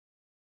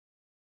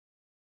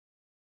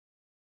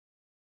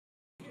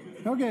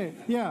Okay,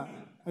 yeah.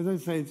 As I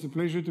say, it's a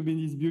pleasure to be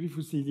in this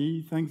beautiful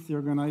city. Thanks to the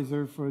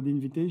organizer for the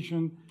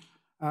invitation.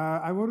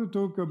 I want to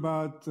talk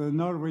about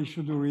Null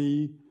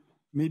Raychauduri,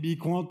 maybe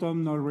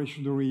quantum Null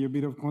Raychauduri, a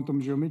bit of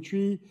quantum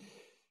geometry.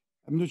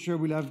 I'm not sure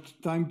we'll have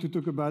time to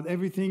talk about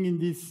everything in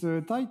this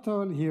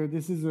title here.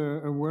 This is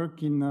a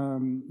work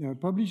in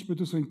published but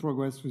also in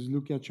progress with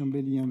Luca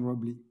Ciambelli and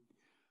Rob Lee.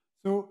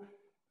 So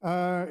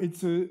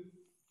it's a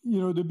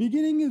the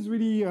beginning is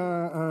really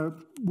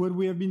what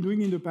we have been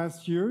doing in the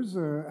past years.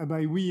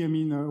 By we, I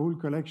mean whole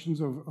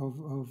collections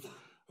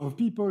of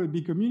people,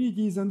 big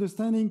communities,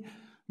 understanding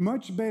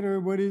much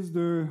better what is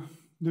the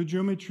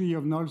geometry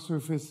of null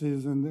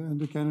surfaces and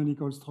the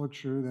canonical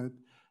structure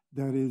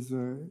that is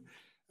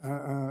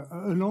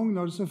along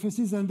null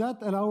surfaces, and that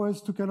allows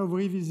us to kind of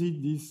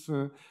revisit this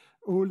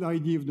old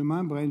idea of the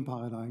membrane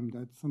paradigm,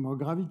 that somehow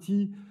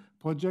gravity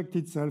projects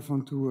itself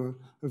onto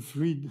a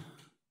fluid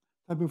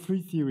type of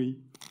fluid theory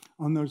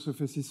on null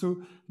surfaces. So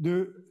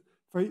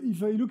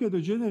if I look at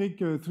the generic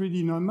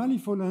 3D null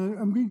manifold,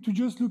 I'm going to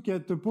just look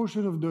at the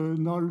portion of the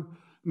null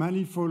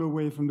manifold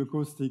away from the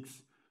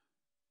caustics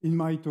in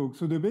my talk.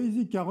 So the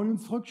basic Carrollian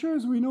structure,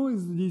 as we know,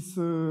 is this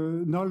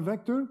null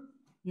vector.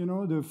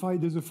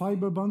 There's a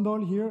fiber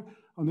bundle here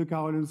on the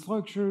Carrollian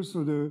structure.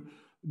 So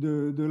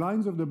the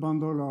lines of the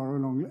bundle are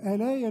along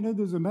LA, and then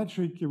there's a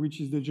metric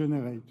which is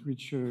degenerate,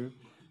 which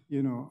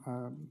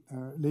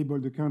label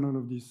the kernel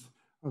of this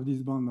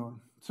bundle.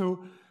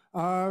 So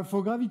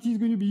for gravity, it's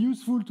going to be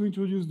useful to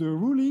introduce the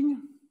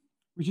ruling,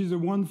 which is a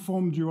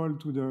one-form dual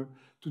to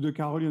the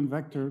Carrollian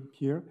vector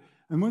here.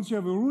 And once you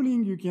have a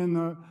ruling, you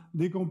can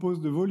decompose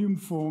the volume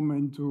form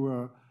into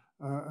a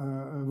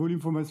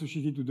volume form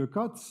associated to the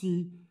cot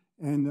C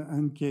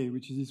and K,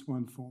 which is this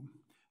one form.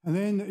 And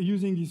then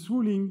using this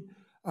ruling,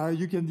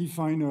 you can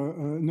define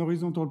an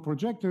horizontal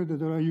projector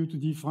that allows you to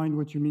define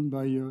what you mean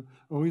by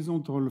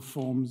horizontal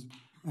forms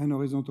and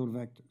horizontal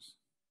vectors.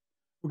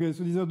 Okay,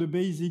 so these are the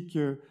basic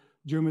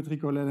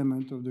geometrical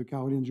element of the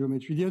Carrollian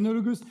geometry. The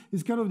analogous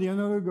is kind of the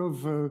analog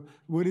of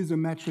what is a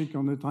metric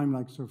on a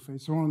time-like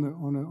surface or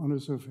on a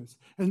surface.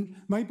 And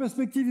my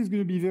perspective is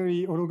going to be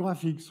very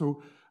holographic,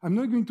 so I'm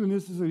not going to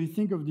necessarily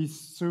think of this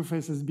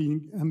surface as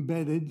being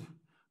embedded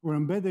or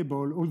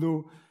embeddable,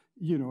 although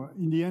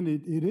in the end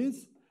it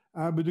is.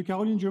 But the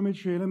Carrollian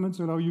geometry elements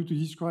allow you to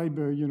describe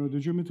the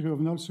geometry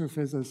of null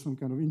surface as some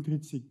kind of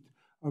intrinsic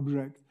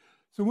object.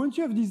 So once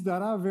you have this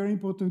data, a very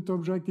important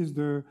object is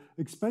the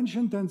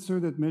expansion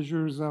tensor that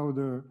measures how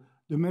the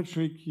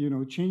metric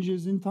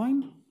changes in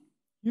time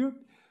here.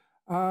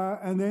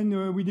 And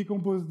then we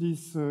decompose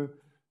this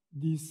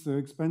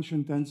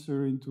expansion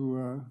tensor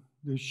into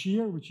the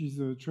shear, which is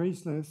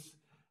traceless,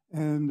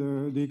 and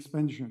the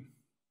expansion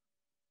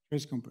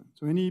trace component.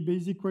 So any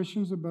basic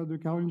questions about the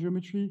Carrollian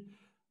geometry?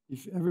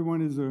 If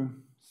everyone is a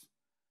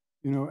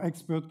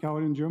expert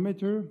Carrollian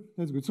geometer,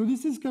 that's good. So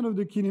this is kind of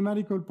the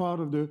kinematical part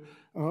of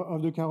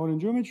the Carrollian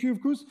geometry.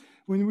 Of course,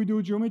 when we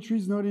do geometry,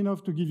 it's not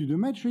enough to give you the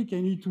metric.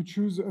 I need to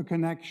choose a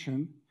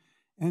connection.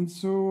 And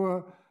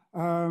so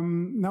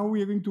now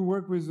we are going to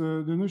work with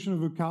the notion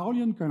of a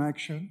Carrollian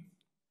connection.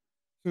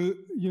 So,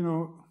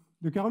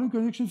 the Carrollian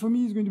connection for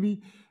me is going to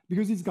be,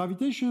 because it's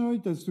gravitational,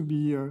 it has to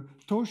be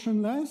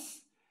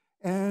torsionless.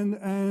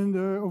 And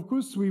of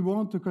course, we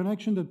want a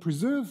connection that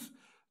preserves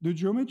the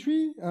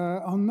geometry.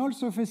 On null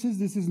surfaces,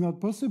 this is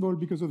not possible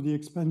because of the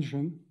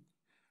expansion.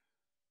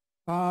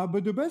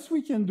 But the best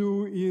we can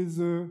do is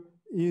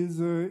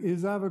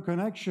have a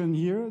connection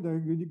here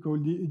that we call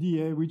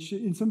dA, which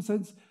in some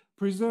sense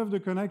preserve the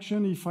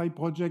connection if I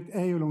project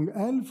A along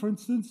L, for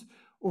instance,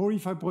 or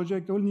if I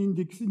project only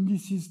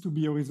indices to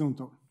be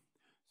horizontal.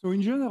 So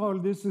in general,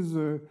 this is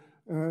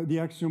the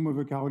axiom of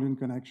a Carrollian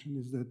connection,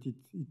 is that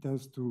it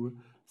has to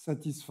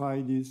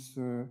satisfy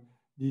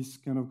this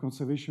kind of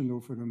conservation law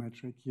for the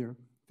metric here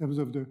in terms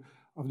of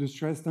the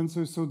stress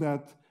tensor, so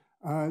that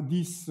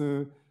this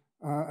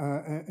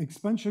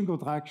expansion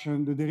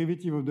contraction, the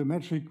derivative of the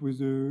metric with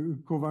the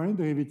covariant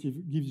derivative,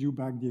 gives you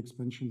back the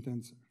expansion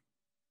tensor.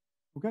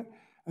 Okay,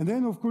 and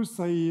then of course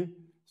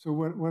so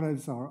what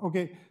else are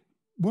okay?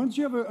 Once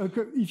you have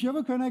if you have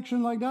a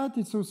connection like that,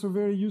 it's also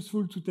very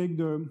useful to take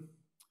the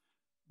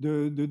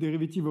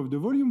derivative of the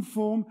volume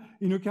form.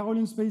 In a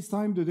Carrollian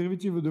space-time, the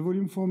derivative of the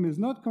volume form is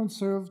not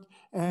conserved,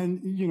 and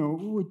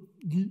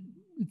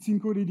it's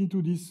encoded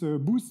into this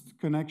boost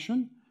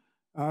connection.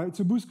 It's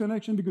a boost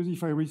connection because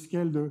if I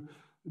rescale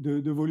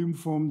the volume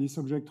form, this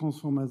object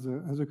transforms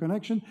as a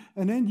connection.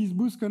 And then this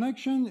boost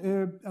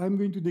connection, I'm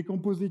going to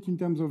decompose it in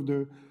terms of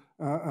the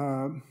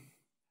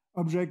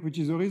object which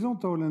is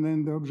horizontal, and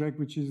then the object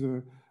which is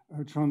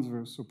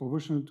transverse, so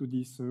proportional to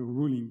this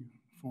ruling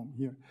form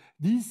here.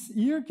 This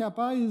here,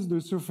 kappa, is the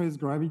surface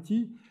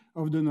gravity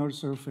of the null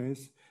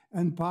surface,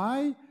 and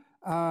pi,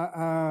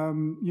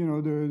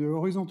 the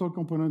horizontal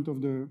component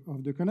of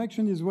the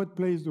connection is what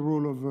plays the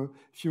role of,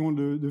 if you want,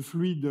 the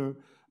fluid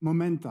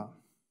momenta.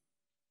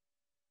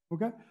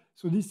 Okay,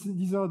 so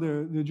these are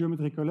the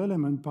geometrical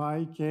element,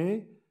 pi,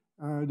 k,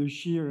 the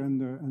shear, and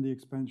the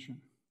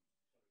expansion.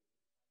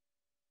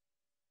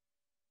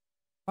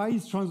 Pi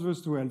is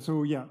transverse to L.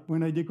 So yeah,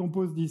 when I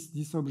decompose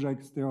these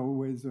objects, they are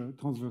always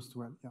transverse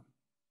to L. Yeah,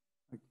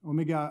 like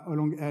omega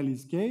along L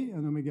is K,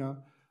 and omega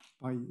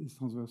pi is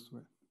transverse to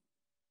L.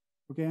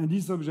 Okay, and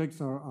these objects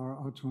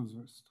are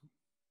transverse too.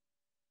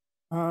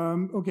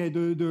 Okay,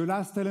 the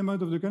last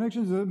element of the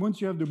connection is that once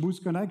you have the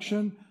boost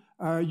connection,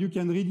 you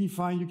can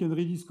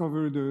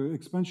rediscover the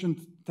expansion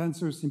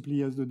tensor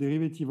simply as the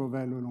derivative of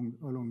L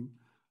along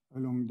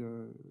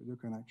the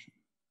connection,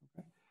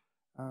 okay,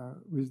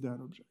 with that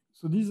object.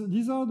 So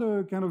these are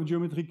the kind of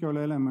geometrical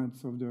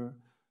elements of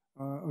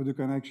the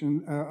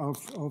connection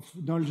of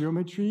null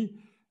geometry.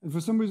 And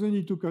for some reason,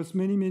 it took us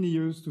many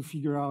years to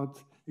figure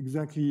out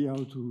exactly how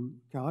to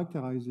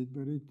characterize it,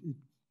 but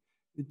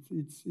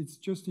it's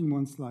just in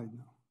one slide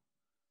now.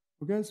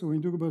 Okay, so when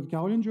you talk about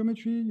Carrollian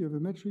geometry, you have a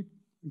metric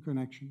and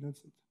connection. That's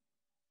it.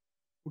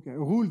 Okay,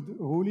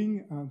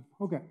 ruling.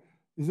 Okay,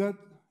 is that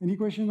any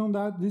question on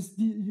that?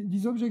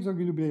 These objects are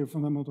going to play a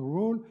fundamental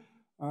role.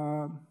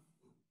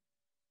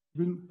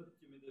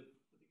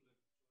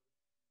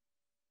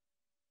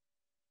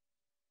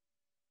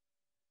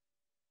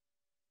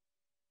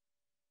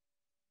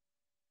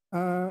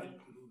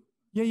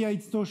 Yeah,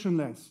 it's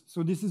torsionless.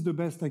 So this is the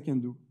best I can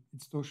do.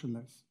 It's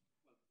torsionless.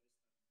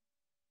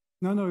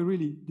 No,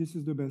 really, this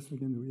is the best I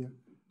can do, yeah.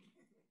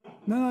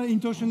 No, in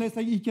torsionless,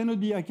 it cannot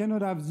be, I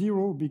cannot have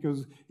zero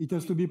because it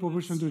has to be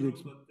proportional to the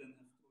exponent.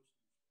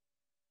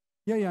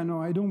 Yeah,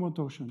 no, I don't want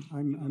torsion.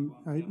 I'm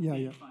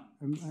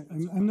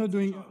not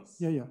doing,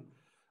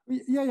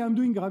 I'm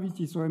doing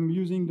gravity, so I'm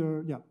using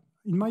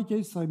in my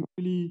case, I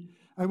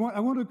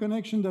want a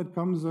connection that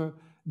comes,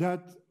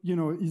 that,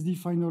 is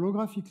defined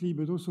holographically,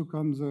 but also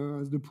comes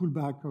as the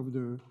pullback of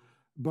the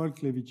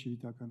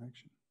bulk-Levi-Civita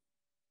connection.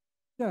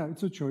 Yeah,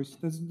 it's a choice.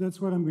 That's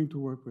what I'm going to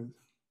work with.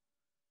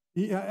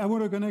 I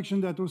want a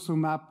connection that also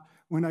map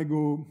when I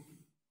go,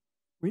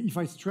 if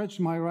I stretch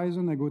my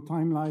horizon, I go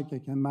time-like, I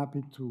can map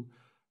it to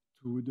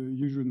the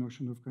usual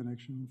notion of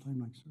connection on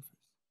time-like surface.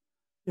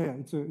 Yeah,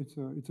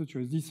 it's a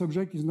choice. This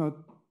object is not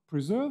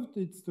preserved,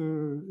 it's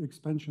the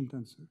expansion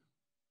tensor.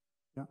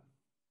 Yeah.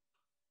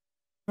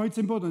 Now it's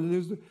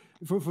important.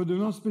 For the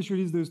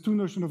non-specialist, there's two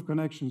notions of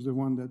connections, the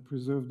one that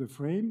preserves the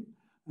frame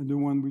and the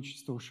one which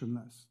is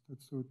torsionless.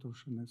 That's the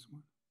torsionless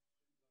one.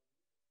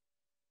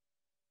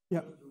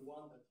 Yeah.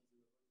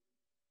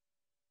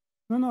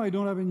 No, I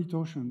don't have any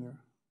torsion there.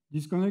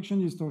 This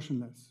connection is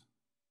torsionless.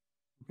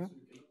 Okay?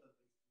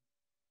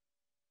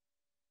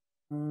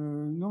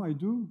 No, I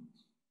do.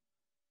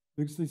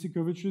 The extrinsic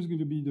curvature is going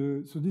to be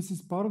so this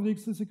is part of the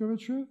extrinsic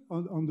curvature.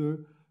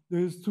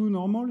 There's two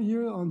normal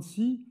here on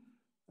C.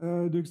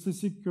 The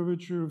extrinsic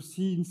curvature of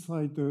C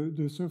inside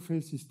the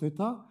surface is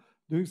theta.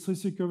 The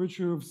extrinsic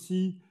curvature of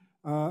C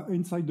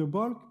inside the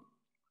bulk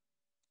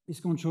is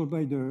controlled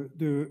by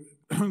the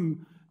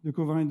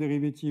covariant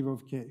derivative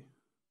of K.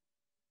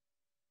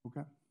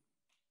 Okay.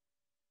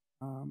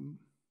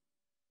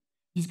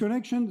 This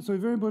connection, so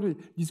very important,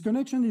 this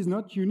connection is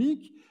not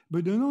unique,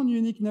 but the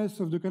non-uniqueness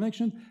of the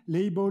connection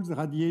labels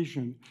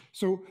radiation.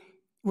 So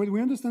what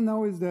we understand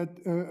now is that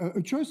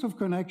a choice of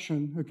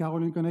connection, a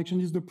Carrollian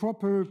connection, is the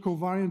proper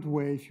covariant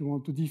way, if you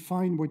want, to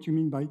define what you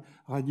mean by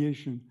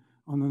radiation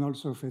on a null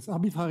surface,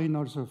 arbitrary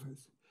null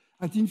surface.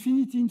 At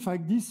infinity, in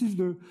fact, this is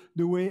the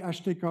way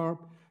Ashtekar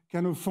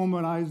kind of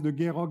formalized the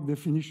Gerock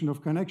definition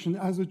of connection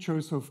as a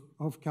choice of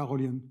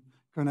Carrollian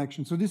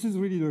connection. So this is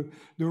really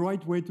the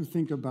right way to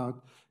think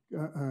about,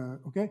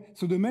 okay?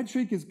 So the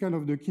metric is kind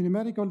of the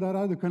kinematical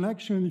data. The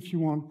connection, if you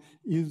want,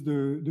 is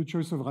the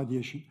choice of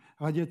radiation,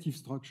 radiative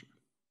structure.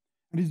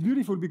 And it's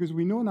beautiful because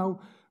we know now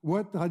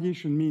what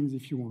radiation means,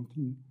 if you want,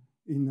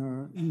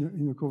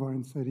 in a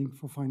covariant setting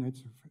for finite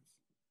surface.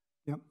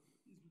 Yeah.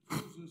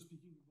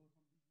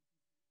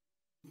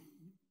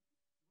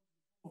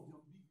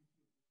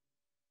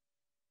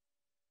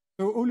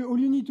 So all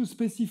you need to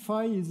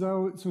specify is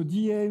how, so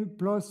dA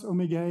plus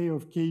omega A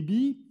of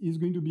KB is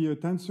going to be a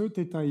tensor,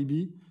 theta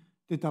AB,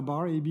 theta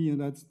bar AB, and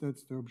that's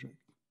the object.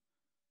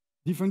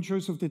 Different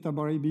choice of theta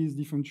bar AB is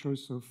different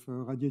choice of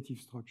radiative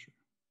structure.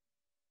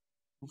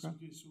 Okay.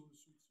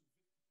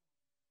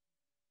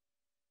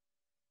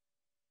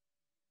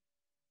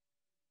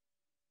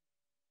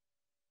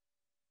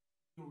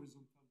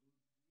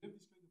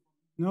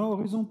 No,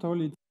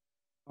 horizontal.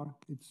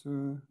 It's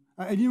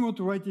I didn't want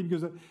to write it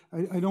because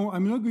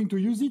I'm not going to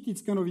use it.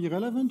 It's kind of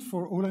irrelevant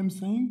for all I'm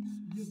saying.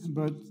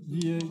 But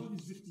the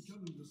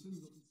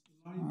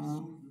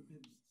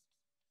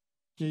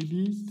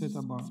KB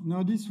theta bar.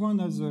 No, this one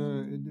has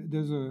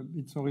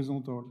it's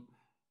horizontal,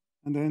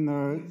 and then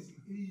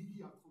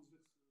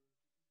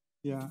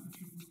yeah.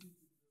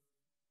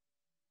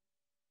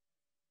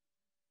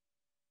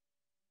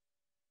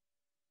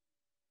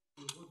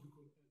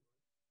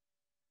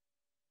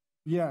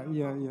 Yeah.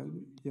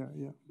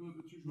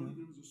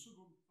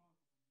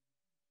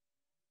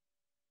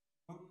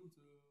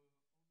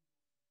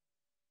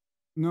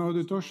 No,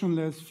 the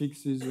torsionless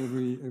fixes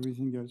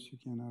everything else. You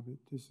can have it.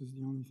 This is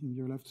the only thing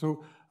you're left.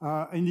 So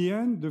in the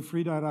end, the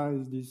free data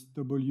is this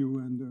W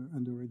and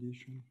the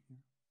radiation.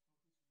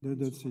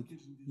 That's it.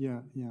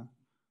 Yeah.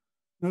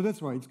 No,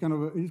 that's right. It's kind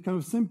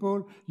of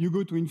simple. You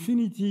go to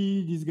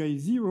infinity. This guy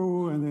is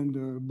 0, and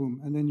then boom,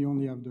 and then you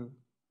only have the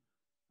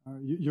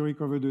you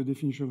recover the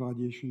definition of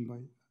radiation by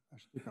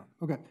HTK.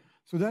 Okay,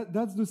 so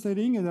that's the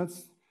setting, and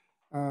that's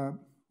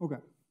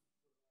okay.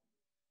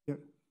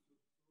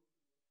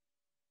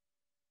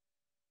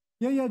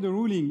 Yeah, the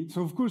ruling.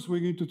 So of course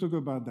we're going to talk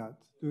about that,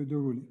 the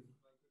ruling.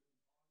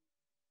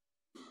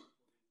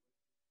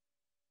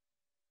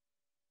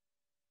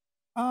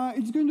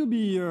 It's going to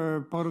be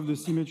part of the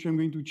symmetry. I'm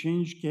going to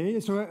change K.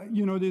 So,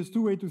 there's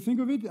two ways to think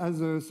of it,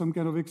 as some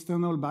kind of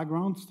external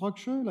background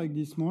structure, like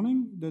this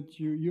morning, that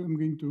I'm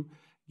going to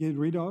get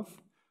rid of.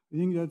 I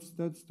think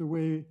that's the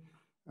way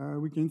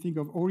we can think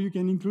of, or you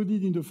can include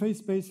it in the phase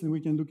space, and we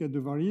can look at the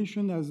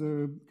variation as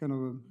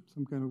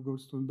some kind of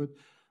goldstone. But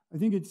I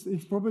think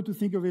it's proper to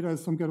think of it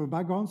as some kind of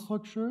background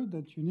structure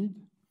that you need.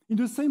 In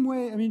the same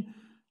way, I mean,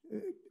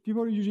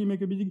 people usually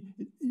make a big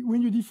deal.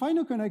 When you define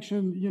a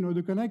connection,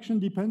 the connection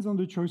depends on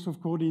the choice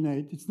of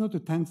coordinate. It's not a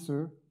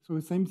tensor, so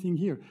the same thing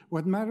here.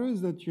 What matters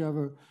is that you have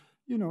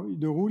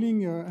the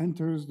ruling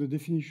enters the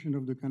definition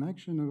of the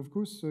connection, and of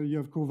course, you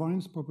have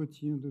covariance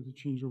property under the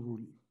change of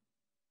ruling.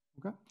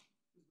 Okay?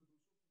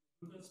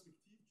 The perspective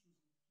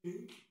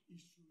choosing K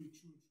is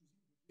choosing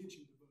the H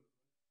in the bulk.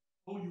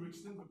 Or you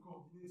extend the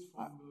coordinates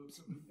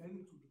from the N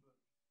to the bulk.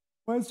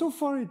 Well, so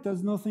far it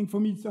does nothing. For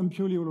me, I'm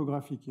purely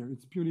holographic here.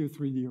 It's purely a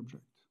 3D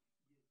object.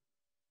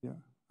 Yeah,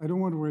 I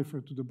don't want to refer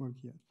to the bulk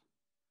yet.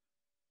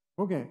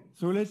 Okay,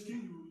 so let's.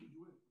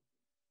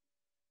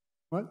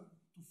 What? To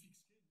fix K.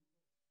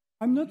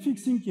 I'm not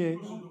fixing K.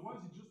 Because otherwise,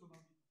 it's just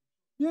about.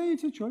 Yeah,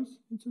 it's a choice.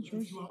 It's a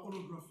choice. If you are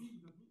holographic, that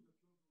means that you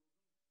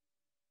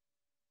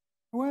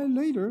are. Well,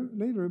 later,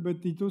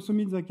 but it also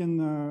means I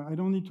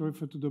don't need to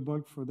refer to the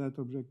bulk for that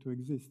object to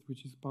exist,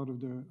 which is part of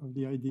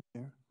the idea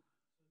there.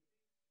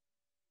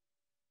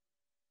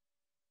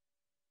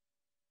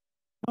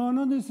 No,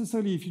 not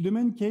necessarily. If you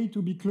demand K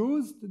to be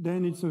closed,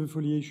 then it's a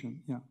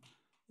foliation.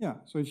 Yeah.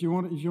 So if you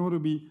want to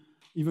be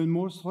even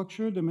more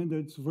structured, demand that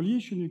it's a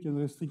foliation, you can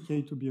restrict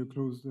K to be a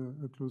closed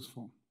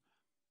form.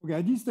 Okay.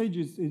 At this stage,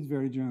 it's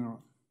very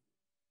general,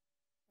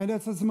 and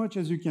that's as much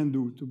as you can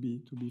do to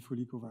be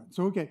fully covariant.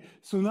 So okay.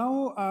 So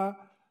now.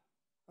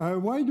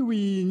 Why do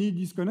we need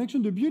this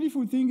connection? The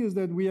beautiful thing is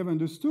that we have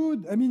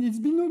understood, I mean, it's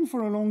been known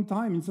for a long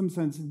time in some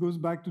sense. It goes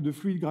back to the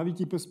fluid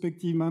gravity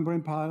perspective,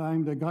 membrane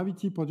paradigm. The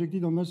gravity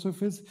projected on the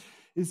surface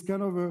is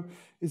kind of a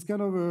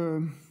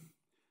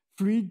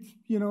fluid,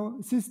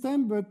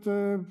 system. But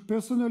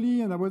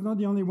personally, and I was not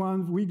the only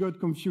one, we got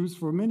confused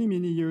for many,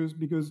 many years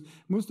because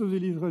most of the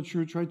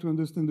literature tried to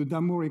understand the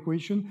Damour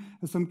equation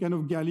as some kind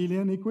of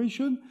Galilean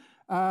equation.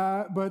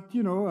 But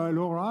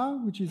Laura,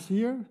 which is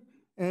here,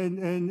 and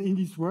in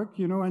this work,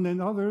 and then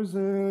others,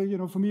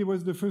 for me, it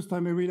was the first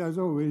time I realized,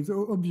 it's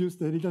obvious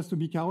that it has to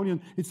be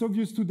Carrollian. It's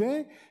obvious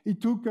today.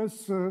 It took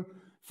us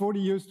 40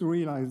 years to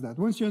realize that.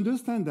 Once you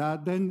understand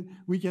that, then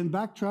we can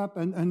backtrap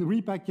and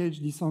repackage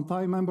this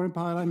entire membrane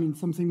paradigm in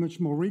something much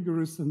more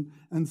rigorous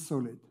and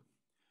solid.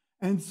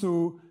 And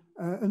so,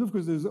 and of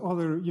course, there's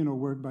other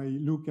work by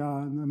Luca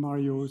and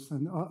Marios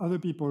and other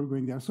people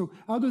going there. So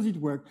how does it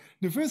work?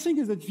 The first thing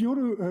is that if you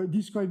want to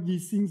describe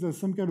these things as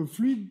some kind of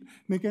fluid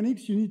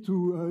mechanics, you need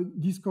to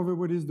discover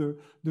what is the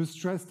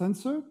stress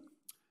tensor.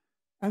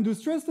 And the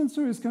stress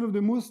tensor is kind of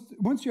the most,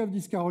 once you have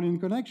this Carrollian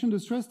connection, the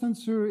stress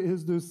tensor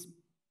is the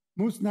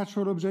most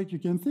natural object you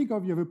can think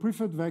of. You have a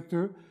preferred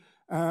vector,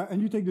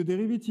 and you take the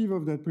derivative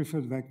of that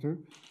preferred vector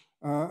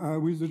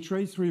with the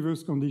trace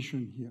reverse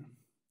condition here.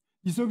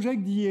 This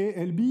object,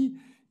 dA-LB,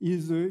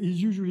 is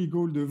usually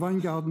called the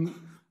Weingarten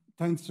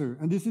tensor.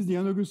 And this is the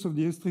analogous of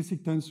the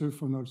extrinsic tensor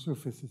for null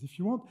surfaces, if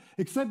you want,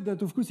 except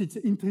that, of course, it's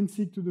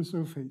intrinsic to the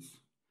surface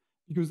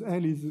because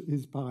L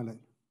is parallel.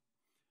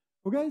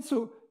 Okay,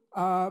 so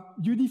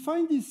you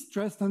define this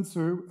stress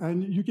tensor,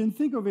 and you can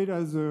think of it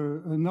as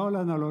a null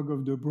analog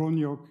of the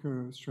Brown-York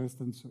stress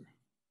tensor,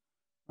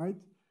 right?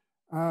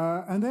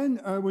 And then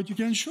what you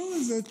can show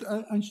is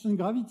that Einstein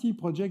gravity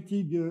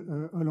projected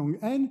along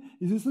N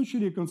is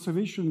essentially a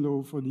conservation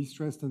law for this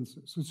stress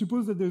tensor. So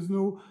suppose that there's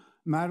no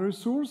matter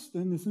source,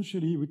 then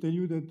essentially we tell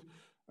you that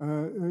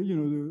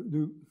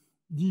the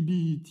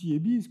dB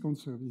TAB is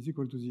conserved, is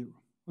equal to 0.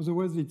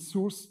 Otherwise, it's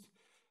sourced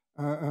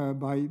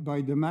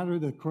by the matter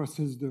that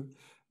crosses the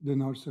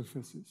null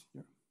surfaces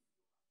here.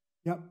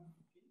 Yeah.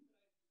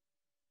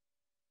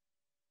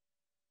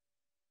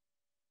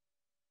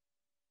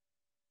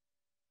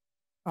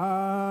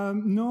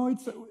 No,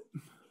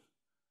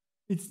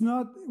 it's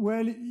not.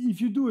 Well,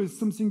 if you do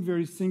something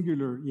very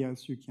singular,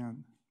 yes, you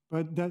can.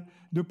 But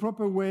the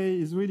proper way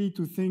is really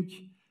to think.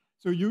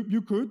 So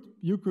you could,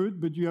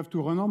 but you have to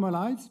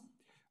renormalize.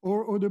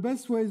 Or the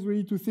best way is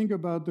really to think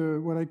about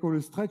what I call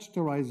a stretched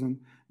horizon.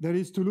 That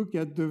is to look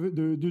at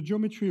the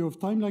geometry of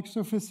time-like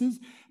surfaces,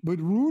 but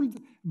ruled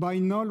by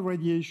null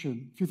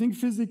radiation. If you think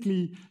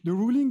physically, the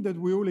ruling that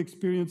we all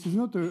experience is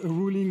not a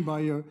ruling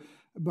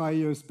by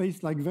a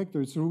space-like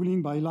vector, it's a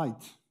ruling by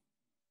light.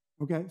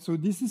 Okay, so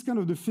this is kind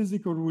of the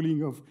physical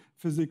ruling of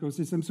physical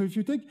systems. So if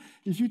you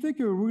take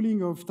a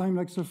ruling of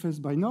time-like surface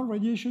by null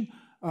radiation,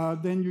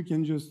 then you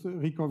can just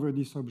recover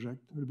this object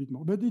a little bit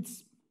more. But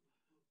it's,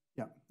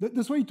 yeah,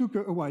 that's why it took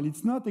a while.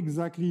 It's not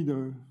exactly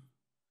the,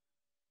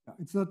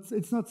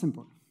 it's not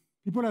simple.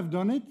 People have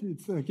done it.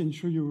 I can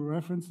show you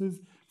references.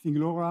 I think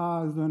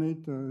Laura has done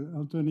it,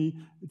 Anthony.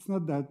 It's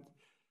not that,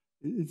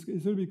 it's a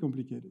little bit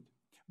complicated.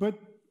 But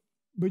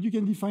you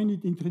can define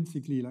it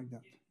intrinsically like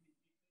that.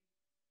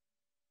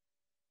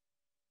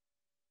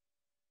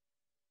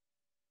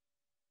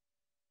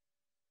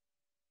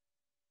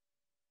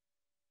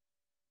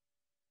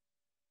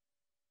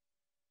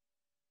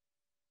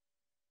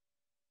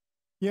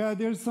 Yeah,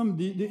 there's some,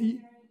 yeah.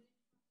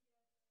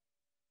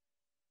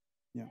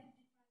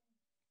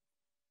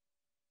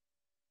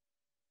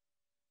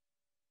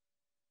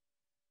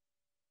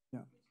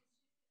 Yeah.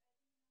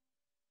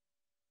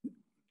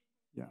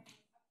 Yeah.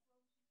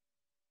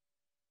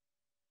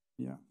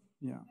 Yeah.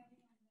 Yeah.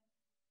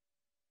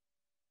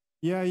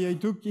 Yeah, it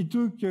took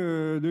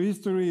the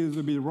history is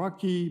a bit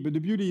rocky, but the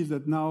beauty is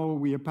that now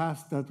we are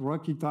past that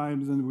rocky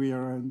times and we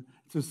are on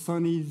the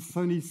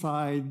sunny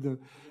side.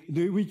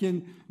 We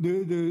can,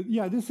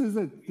 yeah, this is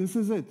it,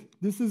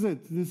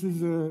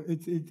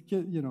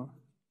 you know,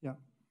 yeah.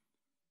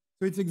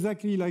 So it's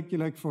exactly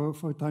like for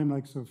a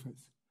time-like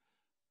surface.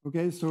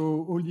 Okay,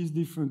 so all these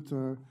different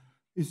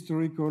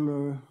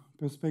historical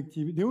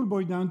perspectives, they all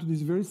boil down to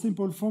this very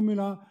simple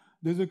formula.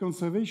 There's a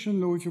conservation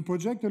law. If you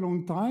project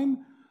along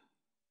time,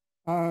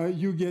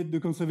 you get the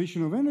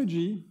conservation of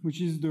energy,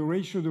 which is the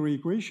Raychauduri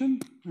equation,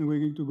 and we're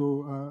going to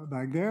go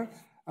back there.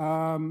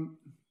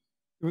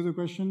 There was a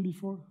question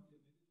before?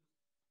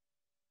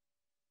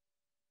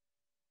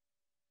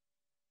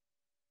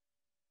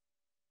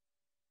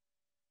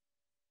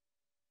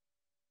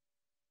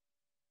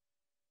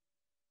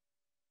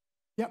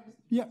 Yeah.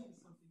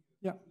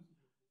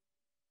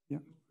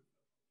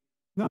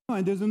 No,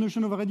 and there's a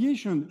notion of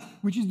radiation,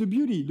 which is the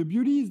beauty. The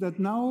beauty is that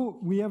now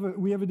we have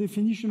a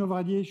definition of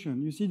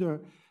radiation. You see,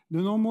 the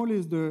normal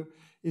is the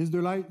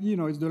light, you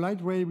know, it's the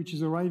light ray which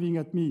is arriving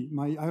at me.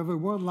 I have a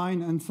word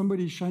line and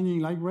somebody is shining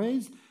light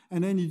rays,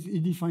 and then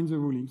it defines a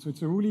ruling. So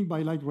it's a ruling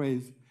by light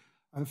rays,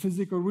 a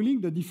physical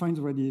ruling that defines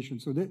radiation.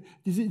 So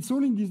it's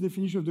all in this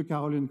definition of the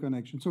Carrollian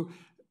connection. So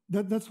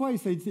that's why I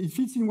say it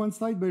fits in one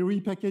slide, but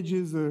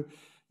repackages,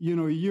 you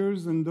know,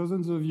 years and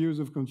dozens of years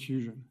of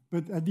confusion.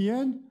 But at the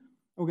end,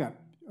 okay,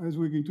 as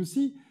we're going to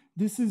see,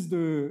 this is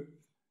the,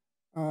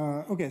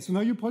 okay, so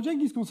now you project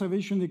this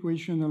conservation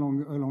equation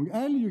along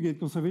L, you get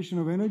conservation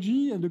of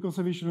energy, and the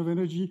conservation of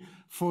energy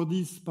for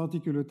this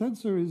particular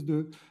tensor is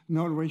the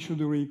Null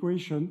Raychauduri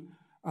equation.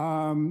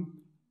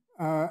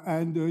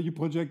 And you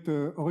project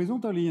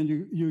horizontally, and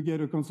you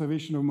get a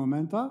conservation of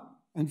momenta.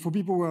 And for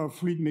people who are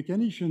fluid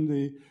mechanicians,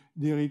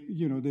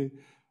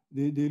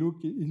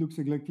 it looks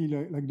exactly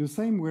like the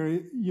same, where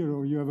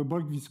you have a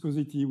bulk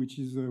viscosity, which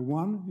is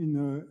 1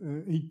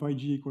 in 8 pi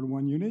g equal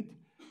 1 unit.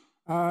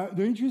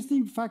 The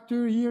interesting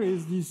factor here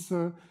is this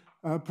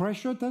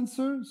pressure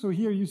tensor. So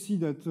here you see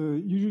that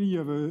usually you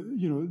have a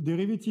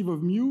derivative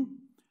of mu,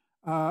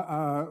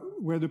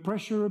 where the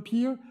pressure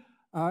appears.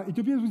 It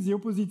appears with the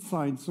opposite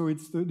sign. So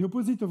it's the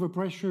opposite of a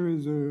pressure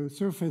is a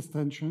surface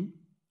tension.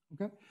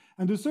 Okay,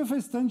 and the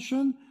surface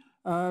tension,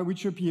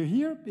 which appear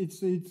here, it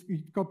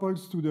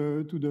couples to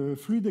the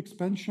fluid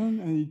expansion,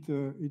 and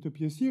it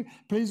appears here,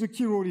 plays a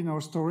key role in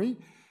our story,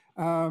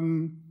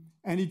 and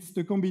it's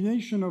the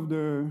combination of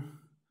the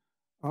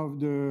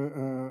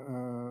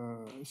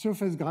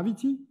surface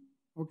gravity,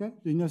 okay,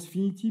 the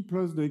infinity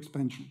plus the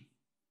expansion.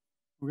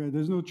 Okay,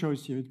 there's no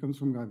choice here; it comes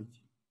from gravity.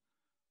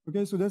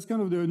 Okay, so that's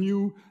kind of the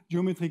new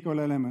geometrical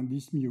element,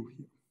 this mu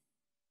here.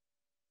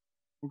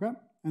 Okay,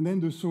 and then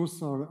the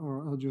source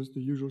are just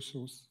the usual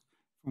source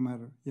for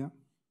matter. Yeah.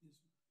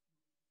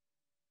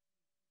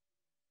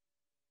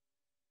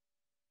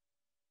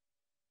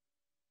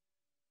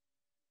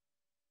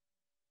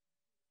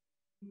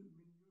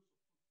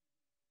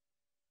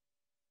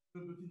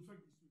 But in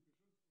fact, this equation.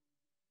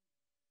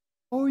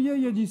 Oh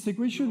yeah, this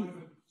equation.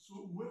 So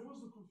where was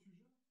the confusion?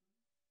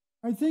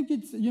 I think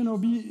it's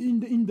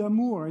in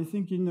Damour. I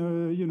think in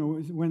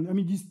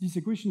when these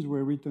equations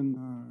were written.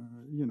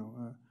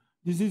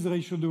 This is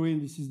Raychauduri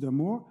and this is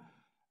Damour.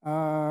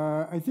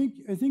 I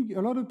think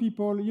a lot of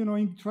people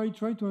try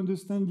to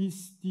understand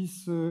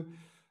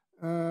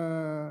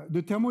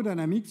the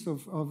thermodynamics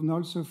of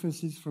null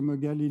surfaces from a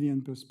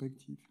Galilean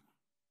perspective.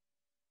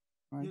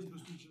 Right?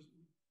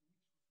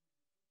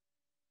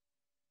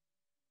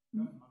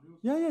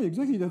 Yes, yeah,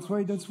 exactly. That's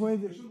why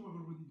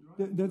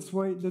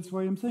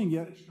I'm saying,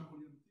 yeah.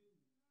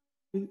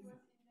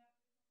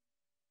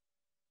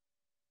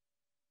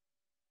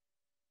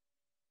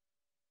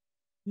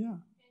 Yeah.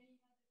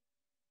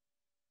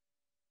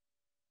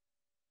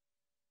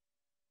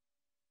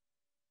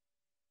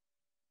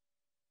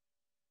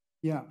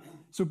 Yeah.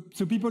 So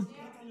people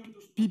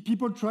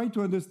try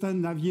to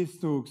understand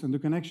Navier-Stokes and the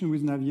connection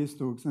with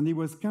Navier-Stokes, and it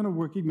was kind of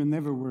working but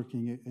never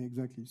working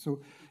exactly.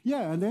 So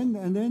yeah, and then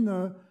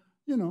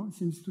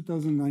since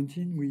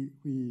 2019 we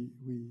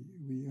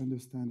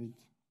understand it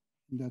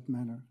in that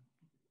manner.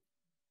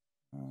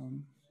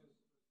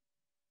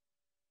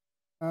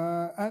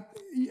 As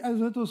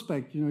a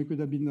retrospect, it could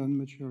have been done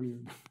much earlier.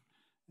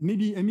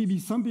 maybe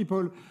some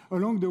people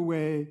along the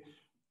way,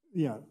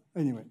 yeah,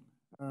 anyway.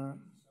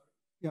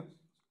 Yeah.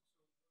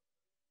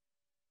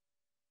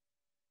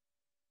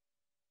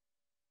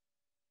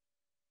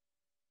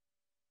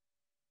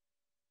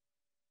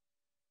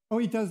 Oh,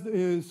 it has,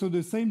 so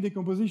the same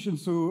decomposition.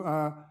 So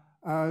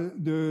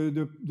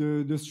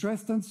the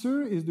stress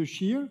tensor is the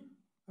shear.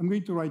 I'm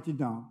going to write it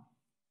down.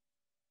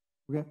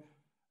 Okay.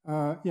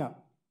 Yeah.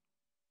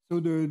 So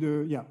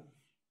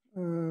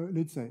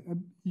let's say,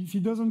 if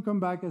it doesn't come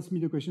back, ask me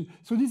the question.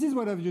 So this is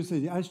what I've just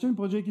said. Einstein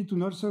projected to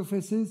null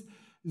surfaces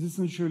is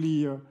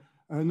essentially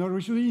Null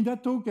Raychauduri. In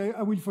that talk,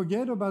 I will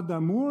forget about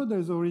Damour.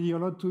 There's already a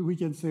lot we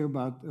can say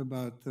about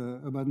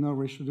Null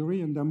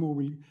Raychauduri, and Damour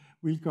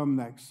will come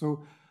next.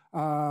 So,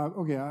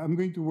 okay, I'm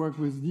going to work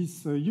with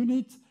this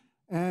unit,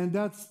 and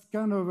that's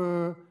kind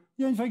of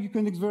yeah, in fact, it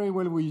connects very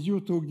well with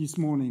your talk this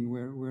morning,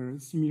 where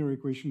similar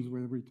equations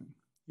were written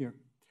here.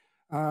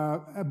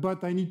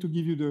 But I need to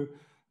give you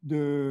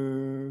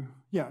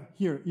yeah,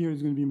 here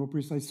is going to be more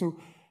precise. So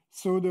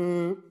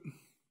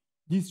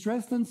this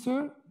stress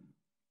tensor,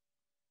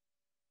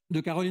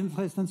 the Carrollian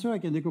stress tensor, I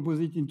can decompose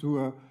it into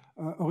a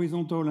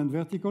horizontal and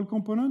vertical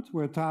component,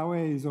 where tau A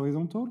is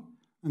horizontal,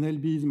 and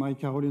LB is my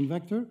Carrollian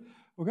vector.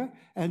 Okay,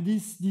 and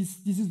this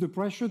is the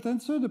pressure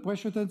tensor. The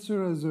pressure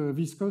tensor has a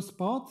viscous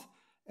part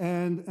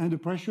and a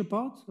pressure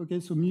part. Okay,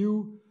 so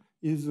mu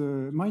is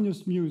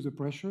minus mu is the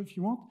pressure, if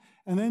you want.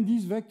 And then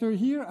this vector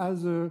here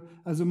has a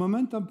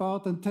momentum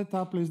part, and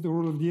theta plays the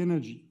role of the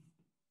energy.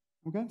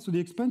 Okay, so the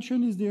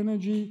expansion is the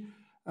energy,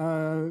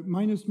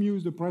 minus mu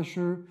is the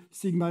pressure,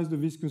 sigma is the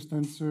viscous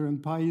tensor,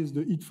 and pi is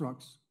the heat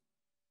flux.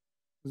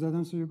 Does that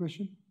answer your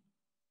question?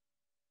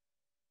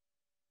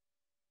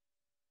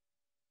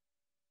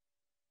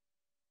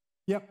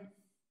 Yep.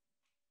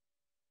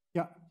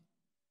 Yeah.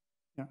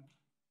 Yeah.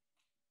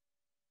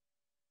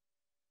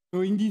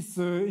 So in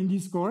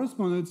this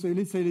correspondence,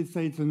 let's say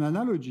it's an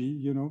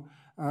analogy.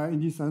 In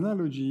this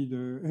analogy,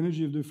 the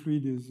energy of the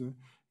fluid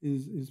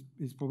is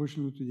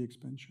proportional to the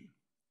expansion.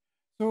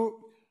 So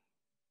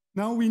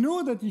now we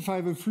know that if I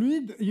have a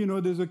fluid,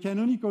 there's a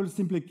canonical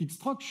symplectic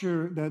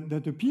structure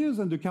that appears,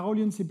 and the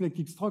Carrollian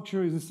symplectic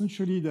structure is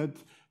essentially that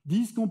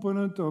this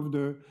component of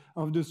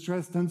the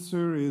stress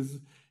tensor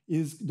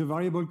is the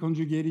variable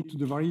conjugated to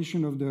the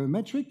variation of the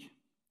metric,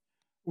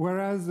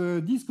 whereas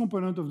this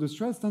component of the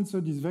stress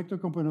tensor, this vector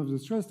component of the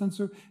stress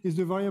tensor, is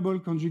the variable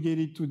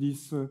conjugated to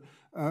this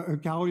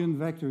Carrollian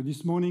vector.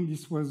 This morning,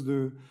 this was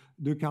the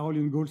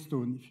Carrollian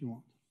goldstone, if you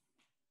want.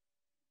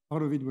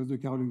 Part of it was the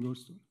Carrollian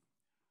goldstone.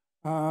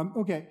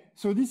 Okay,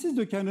 so this is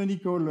the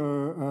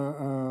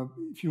canonical,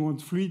 if you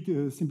want,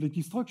 fluid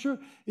symplectic structure.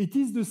 It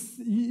is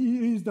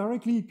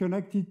directly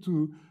connected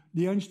to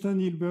the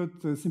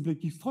Einstein-Hilbert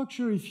symplectic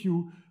structure if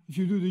you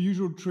do the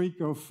usual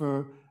trick of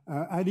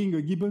adding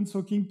a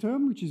Gibbon-Hawking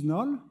term, which is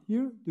null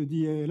here, the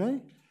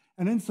DALA,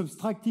 and then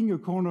subtracting a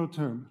corner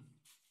term.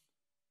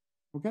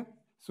 Okay,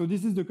 so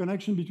this is the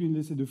connection between,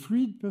 let's say, the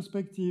fluid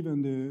perspective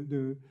and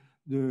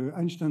the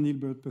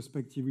Einstein-Hilbert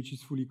perspective, which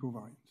is fully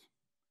covariant.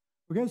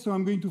 Okay, so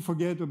I'm going to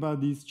forget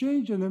about this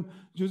change, and I'm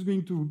just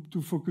going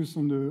to focus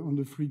on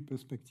the fluid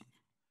perspective,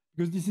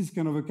 because this is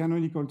kind of a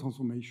canonical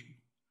transformation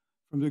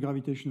from the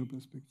gravitational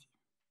perspective.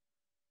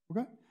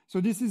 Okay, so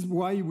this is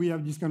why we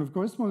have this kind of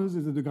correspondence,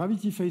 is that the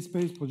gravity phase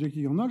space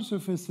projected on null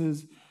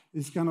surfaces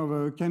is kind of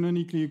a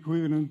canonically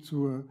equivalent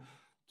to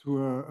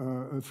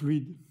a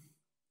fluid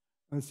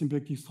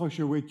symplectic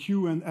structure, where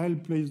Q and L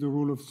plays the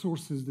role of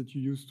sources that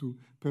you use to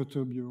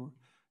perturb your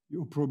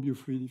probe your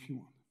fluid, if you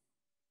want.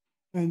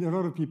 And a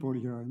lot of people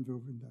here are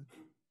involved in that.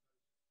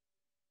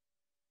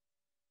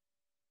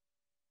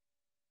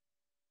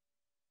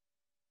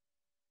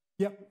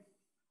 Yep.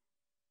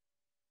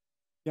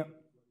 Yep.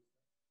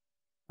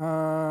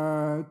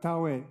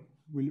 Tau A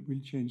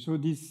will change. So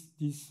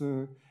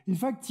in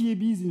fact,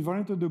 TAB is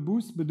invariant of the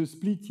boost, but the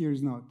split here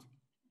is not.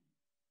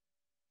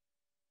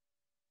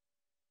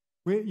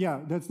 Well, yeah,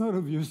 that's not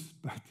obvious,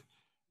 but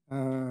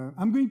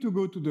I'm going to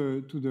go to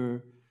the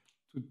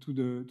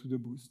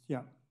boost.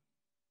 Yeah.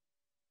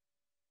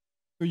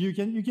 So you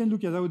can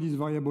look at how these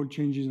variable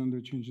changes on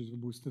the changes of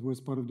boost. That was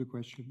part of the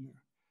question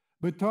there.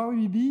 But tau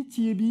EB,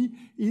 TAB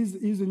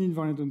is an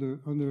invariant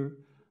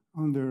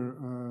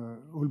under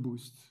all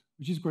boost,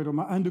 which is quite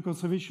remarkable. And the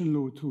conservation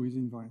law too is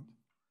invariant.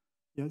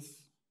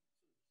 Yes.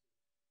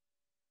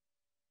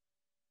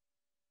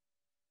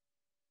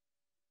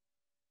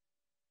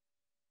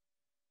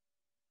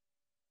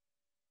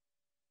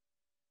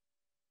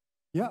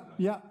 Yeah,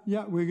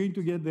 we're going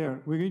to get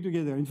there. We're going to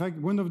get there. In fact,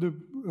 one of the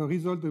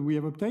results that we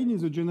have obtained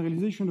is a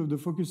generalization of the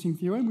focusing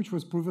theorem, which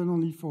was proven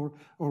only for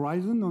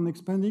horizon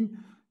non-expanding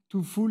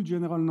to full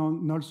general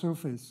null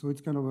surface. So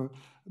it's kind of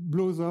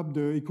blows up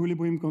the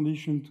equilibrium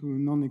condition to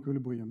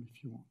non-equilibrium,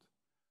 if you want.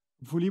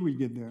 Hopefully we'll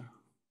get there.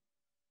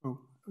 Oh,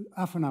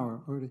 half an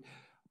hour already.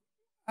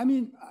 I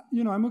mean,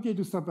 I'm okay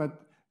to stop at,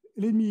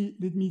 let me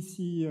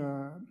see.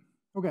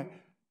 Okay,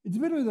 it's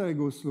better that I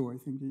go slow, I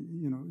think,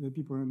 that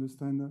people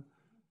understand.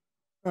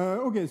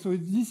 Okay, so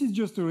this is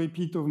just a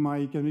repeat of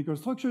my canonical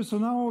structure. So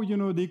now, you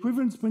know, the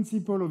equivalence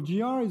principle of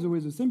GR is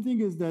always the same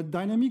thing, is that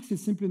dynamics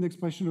is simply an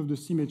expression of the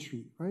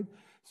symmetry, right?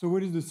 So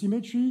what is the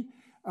symmetry?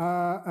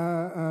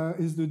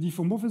 Is the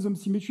diffeomorphism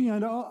symmetry.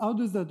 And how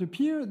does that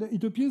appear?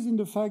 It appears in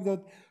the fact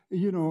that,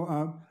 you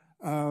know,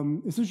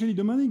 essentially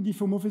the Manning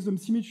diffeomorphism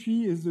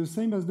symmetry is the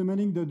same as the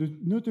Manning that the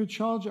Noether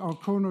charge are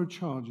corner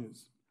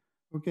charges.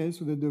 Okay,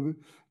 so that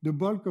the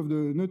bulk of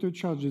the Noether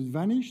charges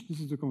vanish. This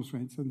is the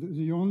constraint. So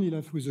you're only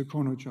left with a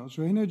corner charge.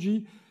 So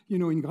energy, you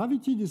know, in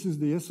gravity, this is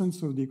the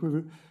essence of the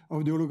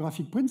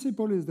holographic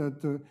principle, is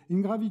that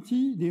in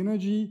gravity, the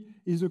energy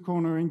is a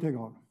corner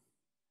integral.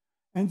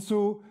 And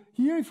so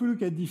here, if we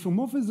look at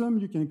diffeomorphism,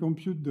 you can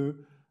compute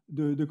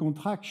the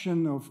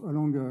contraction of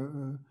along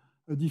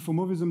a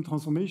diffeomorphism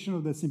transformation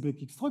of that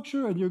symplectic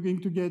structure, and you're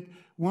going to get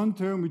one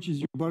term, which is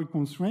your bulk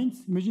constraint.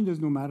 Imagine there's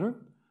no matter.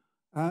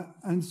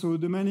 And so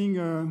demanding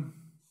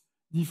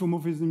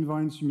diffeomorphism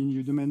invariance,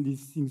 you demand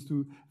these things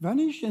to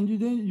vanish, and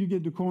then you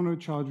get the corner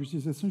charge, which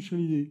is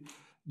essentially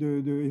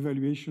the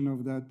evaluation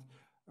of that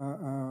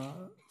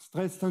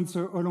stress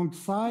tensor along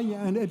psi,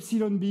 and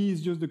epsilon b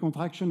is just the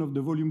contraction of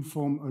the volume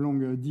form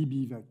along a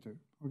dB vector.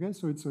 Okay,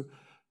 so it's a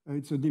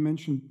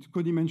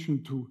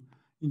codimension 2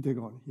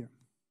 integral here.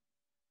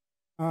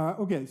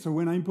 Okay, so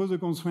when I impose a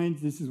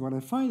constraint, this is what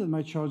I find, and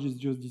my charge is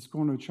just this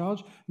corner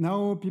charge.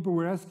 Now people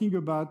were asking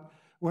about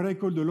what I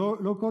call the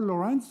local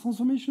Lorentz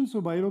transformation.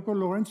 So by local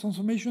Lorentz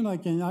transformation, I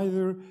can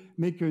either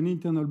make an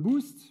internal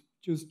boost,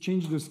 just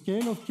change the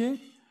scale of k,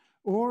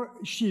 or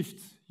shift,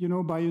 you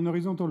know, by an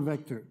horizontal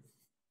vector.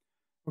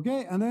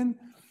 Okay, and then,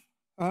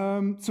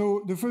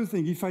 so the first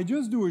thing, if I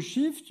just do a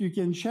shift, you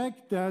can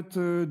check that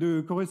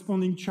the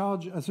corresponding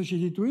charge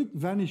associated to it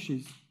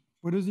vanishes.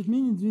 What does it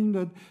mean? It means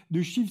that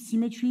the shift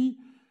symmetry,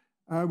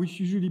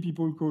 which usually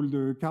people call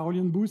the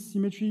Carrollian boost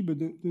symmetry, but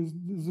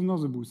there's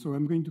another boost. So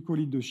I'm going to call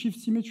it the shift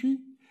symmetry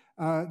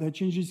that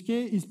changes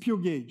k, is pure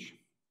gauge.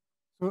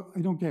 So I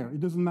don't care. It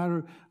doesn't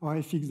matter how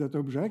I fix that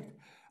object.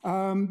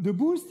 The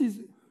boost is,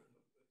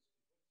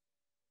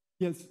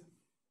 yes.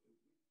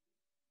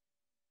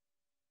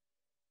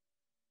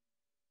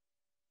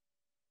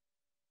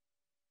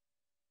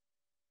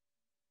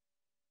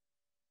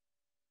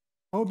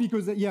 Oh,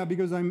 because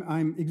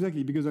I'm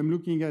exactly, because I'm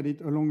looking at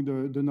it along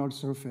the null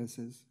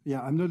surfaces.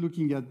 Yeah, I'm not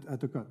looking at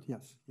a cut.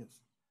 Yes,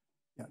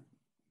 yeah,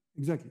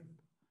 exactly.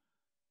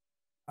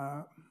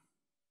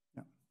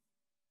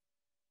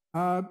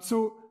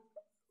 So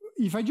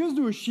if I just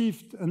do a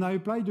shift and I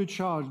apply the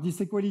charge, this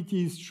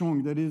equality is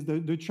strong. That is,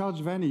 the charge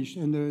vanished,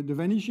 and the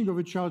vanishing of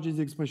a charge is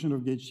the expression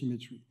of gauge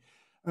symmetry.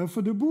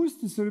 For the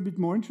boost, it's a little bit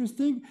more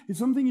interesting. It's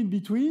something in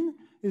between.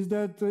 Is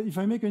that if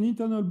I make an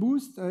internal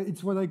boost,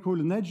 it's what I call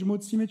an edge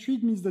mode symmetry.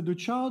 It means that the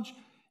charge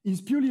is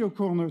purely a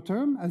corner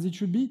term, as it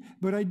should be,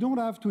 but I don't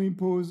have to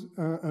impose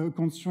a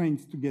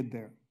constraint to get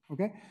there,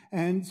 okay?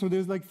 And so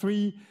there's like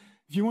three,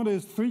 if you want,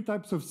 there's three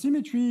types of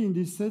symmetry in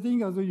this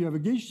setting. Either you have a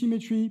gauge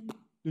symmetry,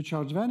 the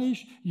charge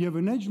vanish. You have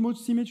an edge mode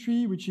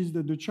symmetry, which is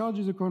that the charge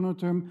is a corner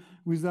term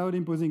without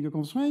imposing the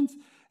constraints.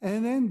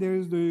 And then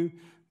there's the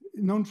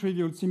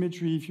non-trivial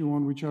symmetry, if you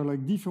want, which are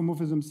like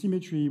diffeomorphism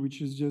symmetry,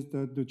 which is just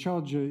that the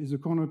charge is a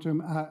corner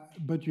term,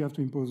 but you have to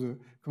impose a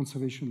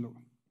conservation law.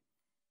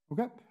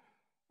 Okay?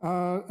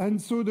 And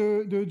so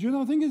the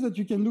general thing is that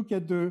you can look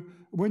at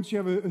once you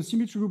have a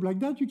symmetry group like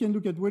that, you can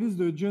look at what is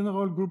the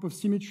general group of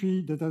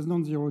symmetry that has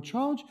non-zero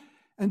charge.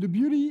 And the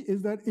beauty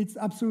is that it's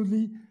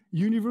absolutely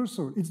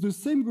universal. It's the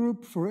same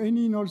group for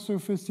any null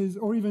surfaces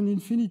or even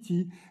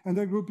infinity, and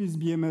that group is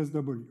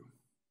BMSW.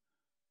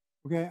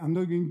 Okay, I'm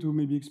not going to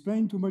maybe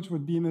explain too much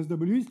what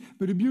BMSW is,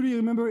 but the beauty,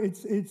 remember,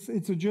 it's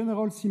a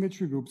general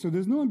symmetry group. So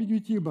there's no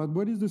ambiguity about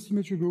what is the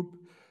symmetry group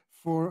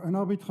for an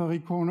arbitrary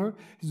corner.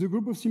 It's a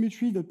group of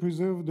symmetry that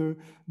preserve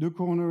the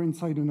corner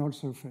inside the null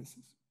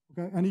surfaces.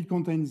 Okay, and it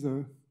contains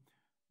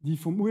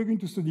deform. We're going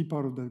to study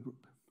part of that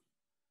group.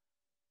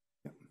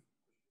 Yeah.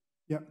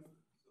 Yeah.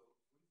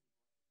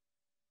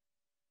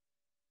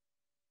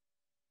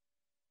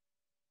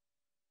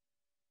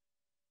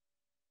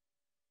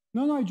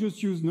 No, I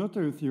just use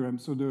Noether theorem.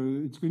 So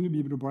it's going to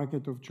be the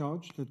bracket of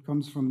charge that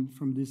comes from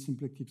this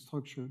symplectic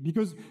structure.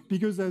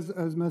 Because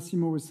as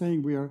Massimo was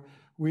saying, we are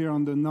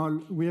on the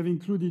null. We have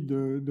included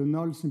the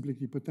null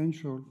symplectic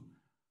potential.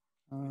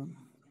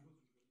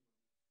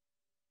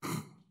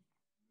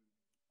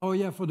 Oh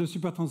yeah, for the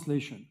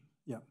supertranslation.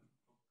 Yeah,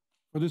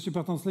 for the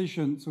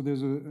supertranslation. So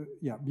there's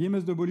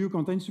BMSW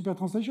contains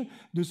supertranslation.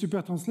 The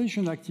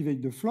supertranslation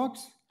activates the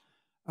flux.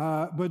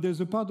 But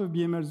there's a part of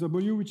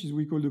BMSW, which is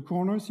we call the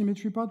corner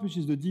symmetry part, which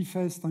is the d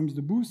phase times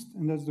the boost,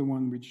 and that's the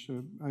one which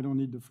I don't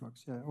need the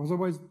flux. Yeah,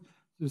 otherwise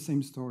the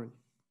same story.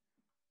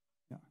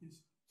 Yeah.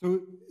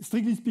 So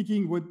strictly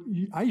speaking, what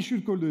I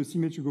should call the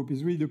symmetry group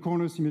is really the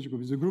corner symmetry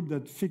group. It's a group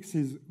that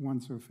fixes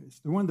one surface.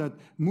 The one that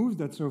moves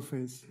that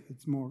surface,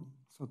 it's more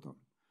subtle.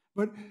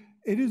 But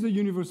it is a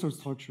universal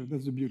structure.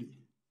 That's the beauty.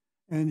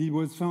 And it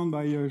was found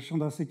by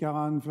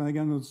Chandrasekaran,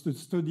 Flanagan, the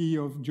study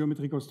of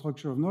geometrical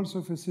structure of null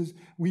surfaces.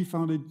 We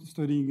found it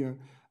studying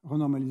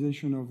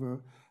renormalization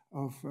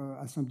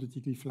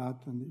asymptotically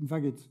flat. And in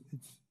fact,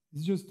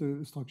 it's just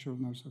a structure of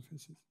null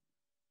surfaces.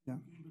 Yeah.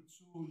 But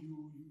so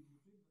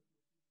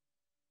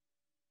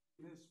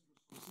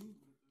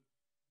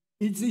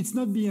you think it's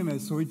not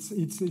BMS, so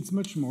it's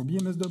much more.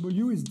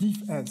 BMSW is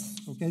diff S.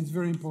 Okay, it's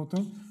very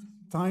important.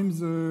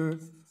 Times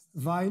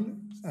Weil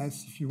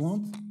S if you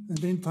want, and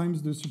then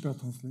times the super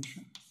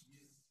translation.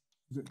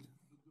 Good. The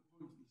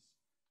point is,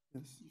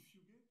 yes.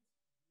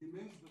 If you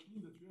get BMS, that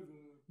means that you have a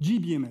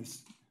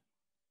GBMS.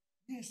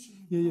 Yes.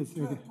 Yes.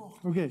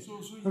 Okay.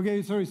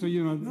 Okay. Sorry. So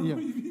you know. No, yeah.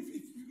 If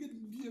you get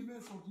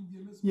BMS or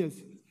TBMS. Yes.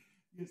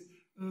 Yes.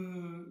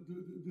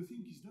 The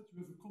thing is that you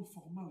have a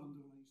conformal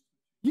underlying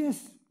structure. Yes.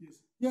 Yes.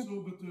 Yeah.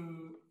 So, but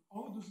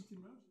how does it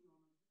emerge?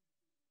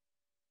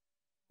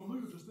 Or no,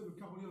 you just have a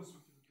Carrollian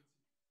structure.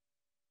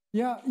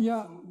 Yeah.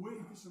 So where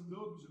it is a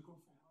node with a conformal.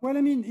 Well,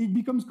 I mean, it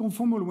becomes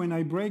conformal when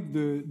I break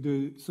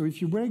so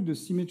if you break the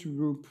symmetry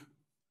group,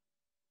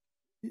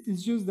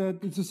 it's just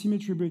that it's a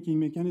symmetry breaking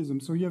mechanism.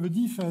 So you have a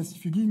defense.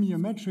 If you give me a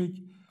metric,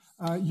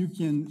 you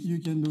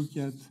can look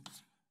at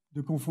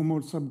the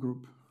conformal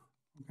subgroup.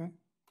 Okay.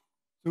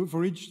 So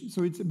for each,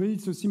 but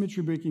it's a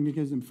symmetry breaking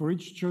mechanism. For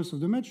each choice of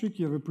the metric,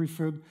 you have a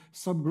preferred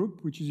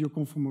subgroup, which is your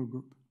conformal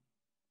group.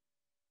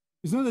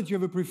 It's not that you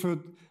have a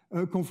preferred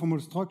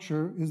conformal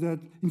structure. Is that,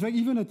 in fact,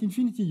 even at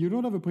infinity, you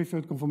don't have a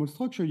preferred conformal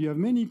structure. You have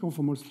many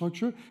conformal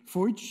structure.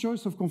 For each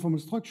choice of conformal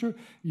structure,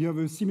 you have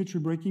a symmetry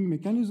breaking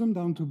mechanism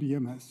down to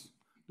BMS,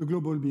 the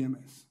global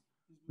BMS,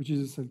 which is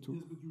a cell 2.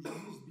 Yes, but usually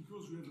it's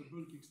because you have a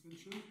bulk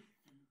extension,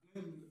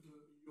 and then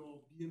your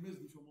BMS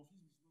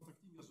diffeomorphism is not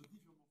acting as a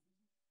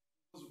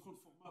diffeomorphism, as a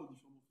conformal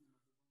diffeomorphism.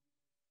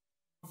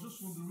 I'm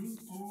just wondering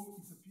how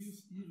it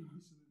appears here in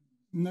this.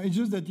 No, it's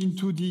just that in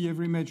 2D,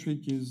 every metric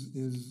is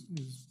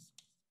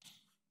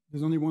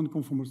there's only one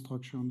conformal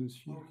structure on the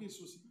sphere. Okay,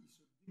 so it's a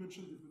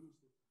dimension dependent.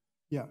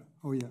 Yeah.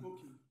 Oh, yeah.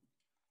 Okay.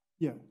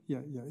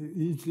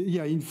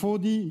 Yeah. In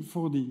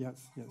 4D,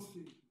 yes. Okay.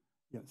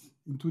 Yes.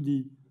 In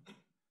 2D,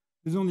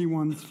 there's only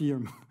one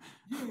sphere.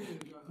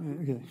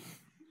 Okay.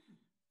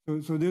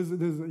 So there's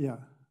yeah.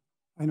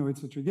 I know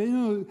it's a trick. You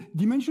know,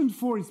 dimension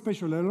 4 is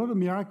special. There are a lot of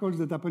miracles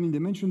that happen in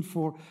dimension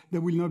 4 that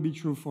will not be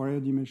true for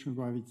higher dimensional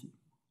gravity.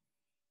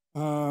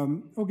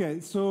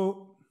 Okay,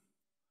 so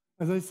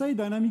as I say,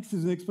 dynamics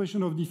is an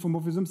expression of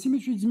diffeomorphism.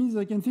 Symmetry means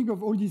I can think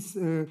of all these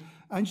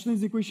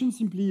Einstein's equations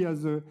simply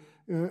as a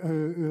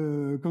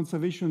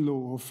conservation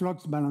law or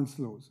flux balance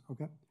laws.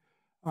 Okay,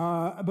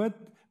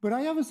 but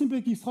I have a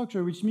symplectic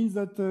structure, which means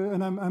that,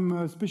 and I'm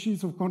a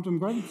specialist of quantum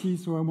gravity,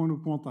 so I want to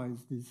quantize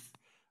this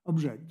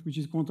object, which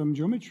is quantum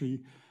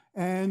geometry.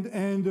 And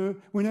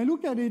when I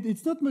look at it,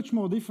 it's not much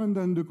more different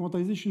than the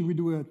quantization we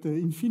do at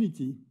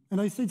infinity. And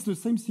I say it's the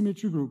same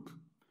symmetry group.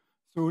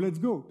 So let's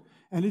go.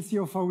 And let's see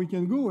how far we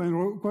can go.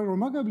 And quite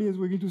remarkably, as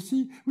we're going to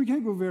see, we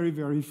can go very,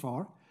 very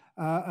far.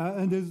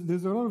 And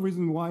there's a lot of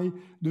reason why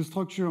the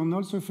structure on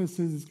null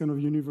surfaces is kind of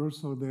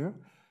universal there.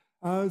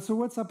 So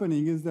what's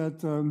happening is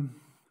that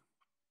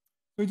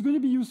so it's going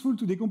to be useful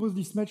to decompose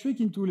this metric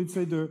into, let's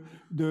say,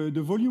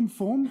 the volume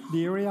form,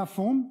 the area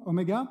form,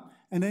 omega,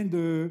 and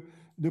then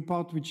the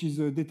part which is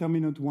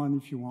determinant 1,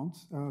 if you want,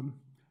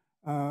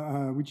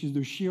 which is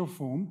the shear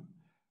form.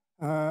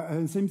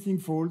 And same thing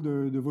for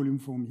the volume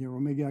form here.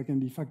 Omega can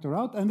be factored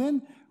out. And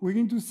then we're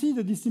going to see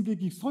that this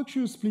symplectic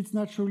structure splits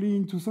naturally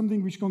into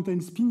something which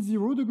contains spin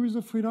 0 degrees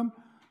of freedom,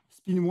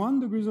 spin 1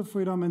 degrees of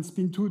freedom, and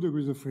spin 2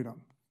 degrees of freedom.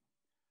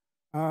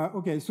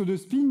 Okay, so the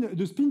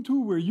spin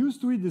 2, we're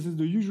used to it. This is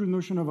the usual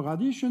notion of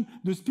radiation.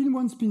 The spin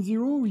 1, spin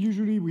 0,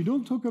 usually we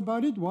don't talk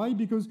about it. Why?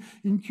 Because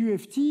in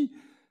QFT,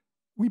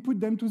 we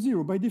put them to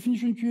 0. By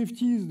definition,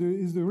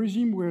 QFT is the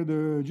regime where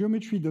the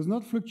geometry does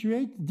not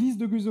fluctuate. These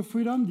degrees of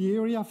freedom, the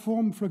area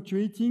form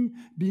fluctuating,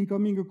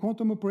 becoming a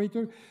quantum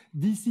operator,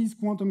 this is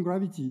quantum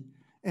gravity.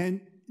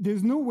 And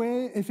there's no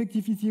way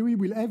effectivity theory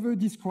will ever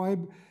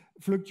describe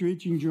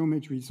fluctuating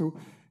geometry. So,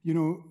 you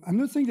know, I'm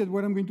not saying that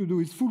what I'm going to do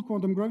is full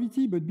quantum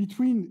gravity, but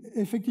between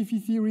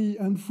effectivity theory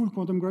and full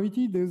quantum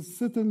gravity, there's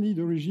certainly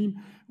the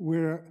regime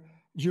where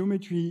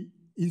geometry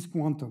is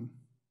quantum.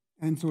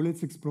 And so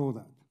let's explore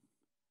that.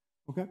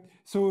 Okay,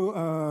 so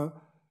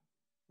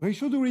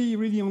Raychauduri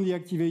really only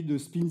activates the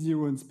spin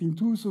 0 and spin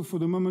 2. So for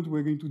the moment,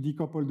 we're going to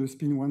decouple the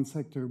spin 1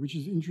 sector, which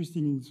is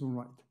interesting in its own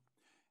right.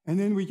 And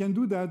then we can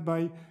do that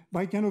by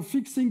kind of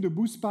fixing the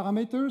boost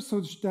parameter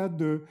such that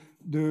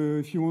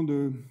if you want,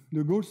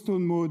 the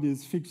Goldstone mode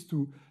is fixed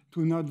to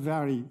not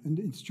vary, and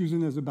it's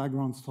chosen as a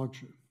background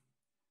structure.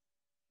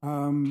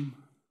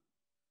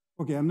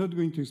 Okay, I'm not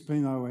going to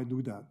explain how I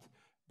do that.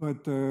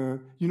 But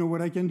you know,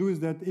 what I can do is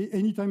that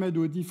anytime I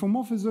do a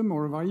diffeomorphism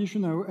or a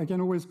variation, I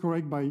can always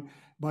correct by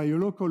a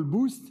local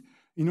boost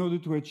in order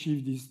to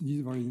achieve this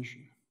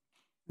variation.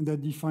 And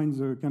that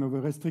defines a kind of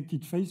a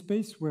restricted phase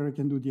space where I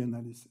can do the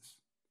analysis.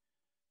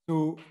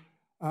 So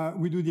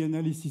we do the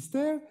analysis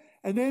there.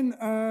 And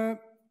then,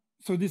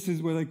 so this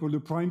is what I call the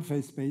prime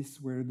phase space,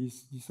 where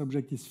this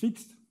object is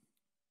fixed.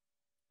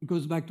 It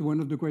goes back to one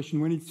of the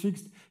questions. When it's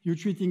fixed, you're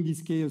treating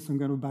this K as some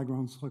kind of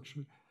background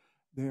structure.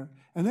 there.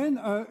 And then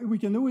we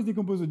can always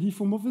decompose the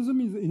diffeomorphism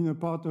in a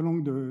part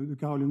along the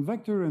Carrollian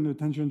vector and a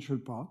tangential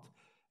part.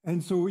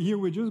 And so here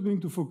we're just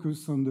going to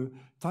focus on the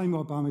time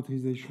of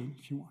parametrization,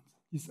 if you want,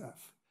 this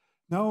F.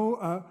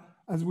 Now,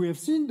 as we have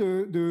seen,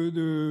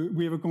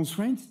 we have a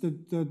constraint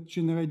that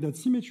generates that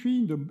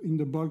symmetry in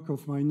the bulk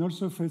of my null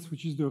surface,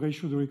 which is the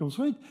Raychauduri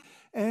constraint.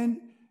 And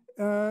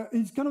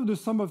it's kind of the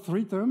sum of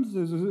three terms.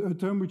 There's a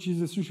term which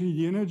is essentially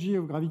the energy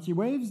of gravity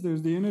waves.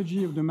 There's the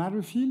energy of the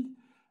matter field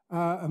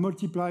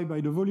multiplied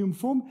by the volume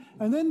form.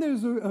 And then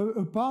there's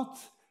a part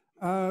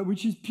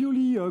which is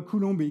purely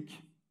Coulombic.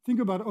 Think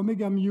about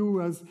omega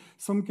mu as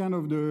some kind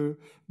of the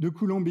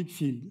Coulombic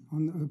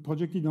field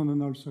projected on the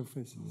null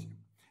surfaces.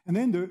 And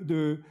then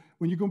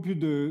when you compute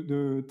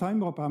the time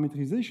drop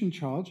parametrization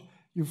charge,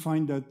 you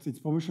find that it's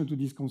proportional to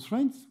these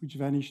constraints, which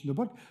vanish in the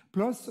bulk,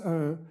 plus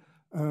a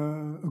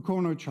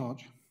corner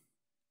charge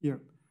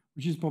here,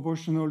 which is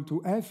proportional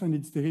to F and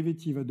its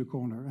derivative at the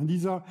corner. And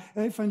these are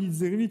F and its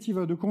derivative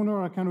at the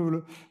corner are kind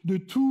of the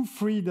two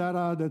free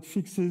data that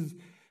fixes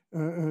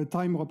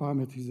time drop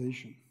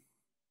parametrization.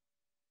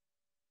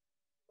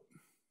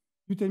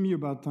 You tell me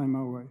about time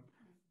away.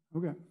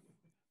 Okay.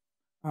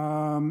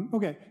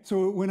 Okay,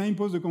 so when I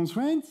impose the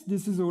constraints,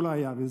 this is all I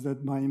have, is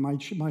that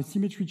my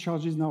symmetry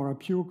charges now are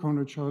pure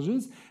corner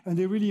charges, and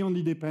they really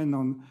only depend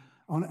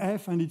on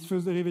F and its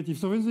first derivative.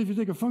 So for instance, if you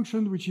take a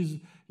function which is,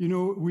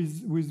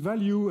 with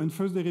value and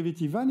first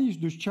derivative vanish,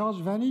 the charge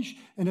vanish,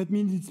 and that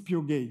means it's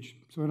pure gauge.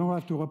 So I don't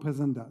have to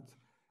represent that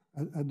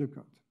at the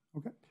cut,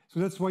 okay? So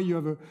that's why you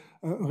have a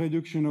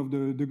reduction of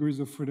the degrees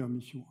of freedom,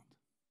 if you want.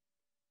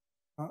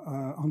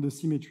 On the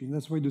symmetry.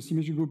 That's why the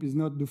symmetry group is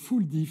not the full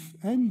diff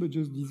n, but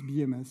just this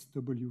BMS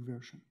W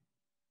version.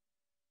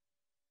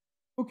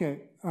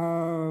 Okay,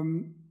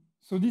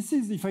 so this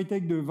is, if I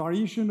take the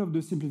variation of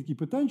the symplectic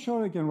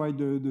potential, I can write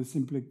the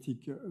symplectic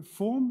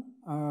form.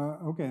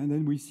 Okay, and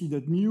then we see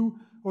that mu,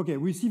 okay,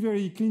 we see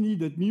very cleanly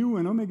that mu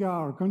and omega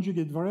are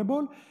conjugate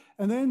variable,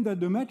 and then that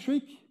the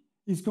metric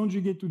is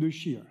conjugate to the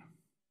shear.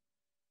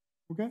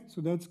 Okay, so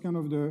that's kind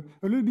of a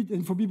little bit,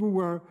 and for people who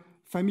are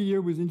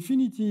familiar with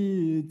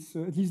infinity, it's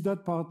at least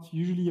that part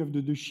usually of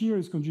the shear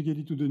is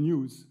conjugated to the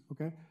news,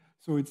 okay?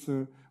 So it's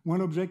one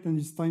object and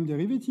its time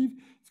derivative.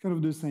 It's kind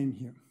of the same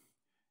here.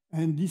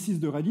 And this is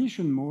the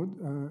radiation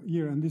mode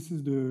here, and this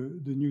is the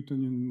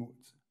Newtonian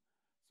modes.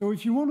 So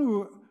if you want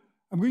to,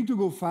 I'm going to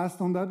go fast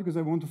on that because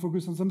I want to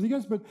focus on something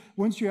else, but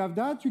once you have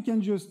that, you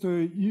can just,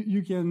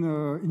 you can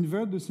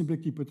invert the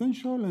symplectic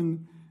potential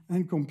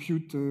and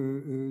compute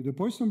the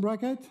Poisson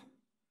bracket.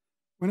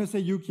 When I say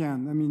you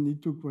can, I mean,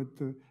 it took what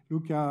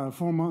Luca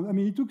 4 months, I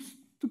mean, it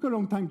took a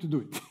long time to do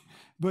it.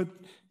 But,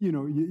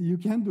 you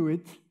can do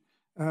it.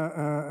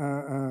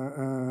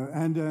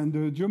 And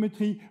the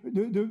geometry,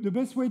 the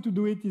best way to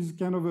do it is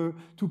kind of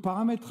to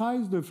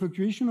parameterize the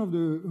fluctuation of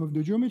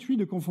the geometry,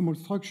 the conformal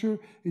structure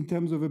in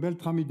terms of a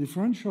Beltrami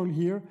differential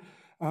here.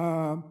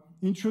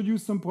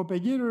 Introduce some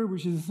propagator,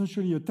 which is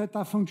essentially a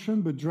theta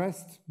function, but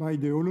dressed by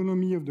the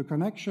holonomy of the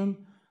connection.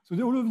 So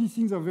all of these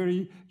things are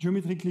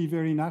geometrically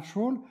very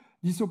natural.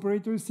 This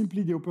operator is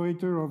simply the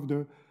operator of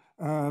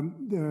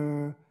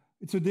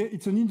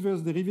it's an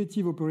inverse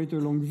derivative operator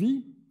along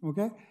V,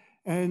 okay?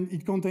 And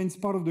it contains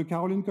part of the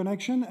Carrollian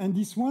connection. And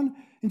this one,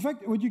 in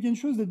fact, what you can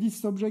show is that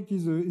this object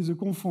is a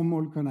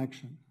conformal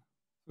connection.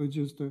 So it's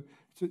just,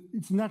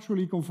 it's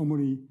naturally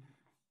conformally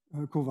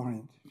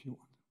covariant, if you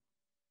want.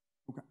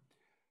 Okay.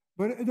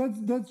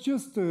 But that's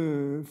just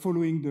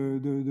following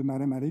the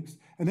mathematics.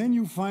 And then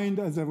you find,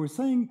 as I was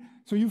saying,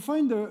 so you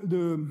find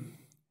the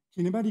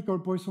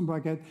kinematical Poisson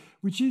bracket,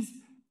 which is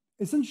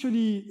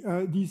essentially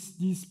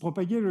this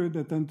propagator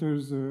that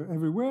enters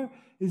everywhere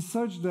is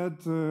such that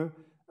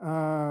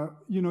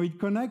it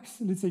connects.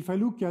 Let's say if I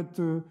look at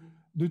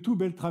the two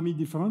Beltrami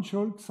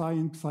differential, psi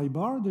and psi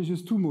bar, there's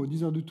just two modes.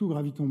 These are the two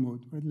graviton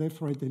modes, right? Left,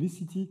 right,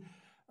 helicity.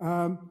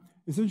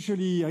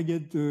 Essentially, I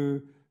get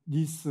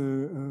this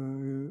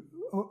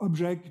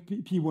object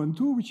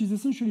P12, which is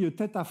essentially a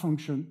theta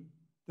function.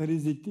 That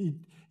is,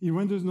 it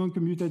renders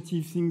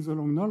non-commutative things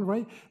along null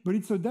ray, but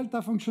it's a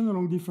delta function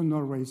along different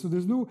null rays. So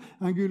there's no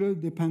angular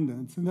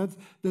dependence. And that's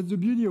the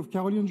beauty of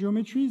Carrollian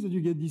geometry, is that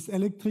you get this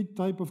electric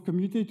type of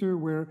commutator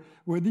where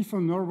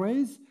different null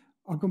rays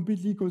are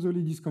completely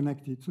causally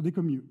disconnected. So they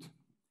commute.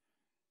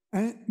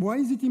 And why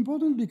is it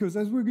important? Because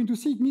as we're going to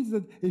see, it means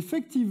that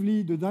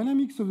effectively the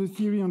dynamics of the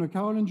theory on a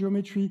Carrollian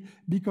geometry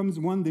becomes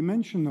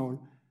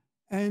one-dimensional.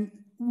 And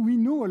we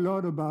know a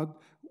lot about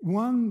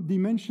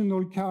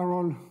one-dimensional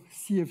Carroll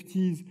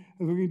CFTs, as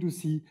we're going to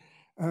see,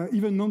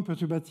 even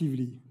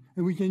non-perturbatively.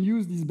 And we can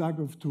use this bag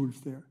of tools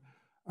there.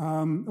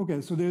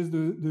 Okay, so there's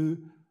the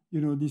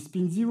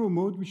spin zero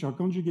mode, which are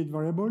conjugate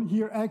variable.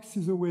 Here, X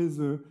is always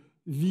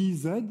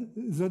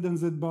VZ. Z and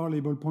Z bar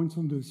label points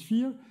on the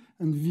sphere,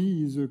 and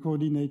V is a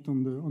coordinate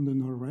on the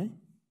null ray.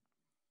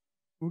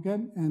 Okay,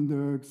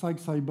 and psi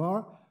psi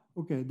bar,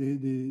 okay,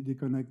 they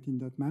connect in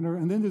that manner.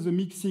 And then there's a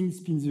mixing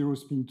spin zero,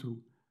 spin two.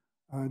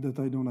 That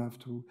I don't have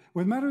to.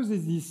 What matters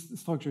is this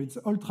structure. It's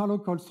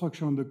ultra-local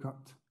structure on the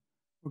cut.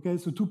 Okay,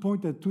 so 2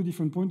 points at 2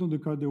 different points on the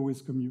cut, they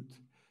always commute.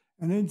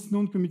 And then it's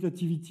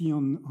non-commutativity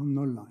on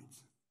null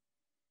lines.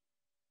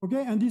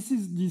 Okay, and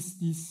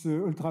this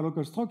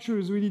ultra-local structure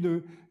is really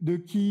the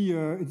key,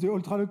 it's the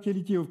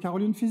ultra-locality of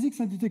Carrollian physics,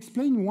 and it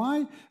explains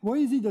why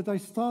is it that I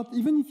start,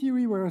 even in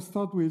theory where I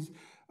start with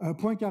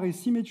Poincaré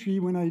symmetry,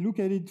 when I look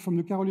at it from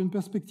the Carrollian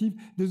perspective,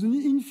 there's an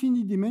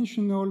infinite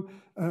dimensional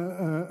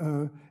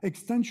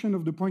extension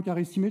of the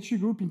Poincaré symmetry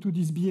group into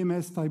this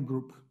BMS type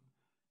group,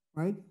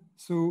 right?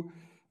 So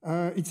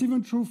it's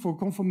even true for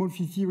conformal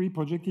field theory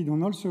projected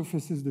on all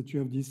surfaces that you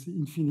have this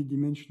infinite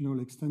dimensional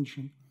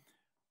extension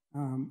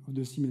of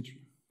the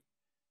symmetry.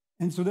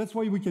 And so that's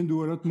why we can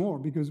do a lot more,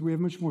 because we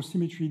have much more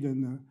symmetry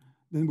than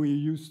we're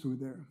used to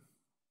there.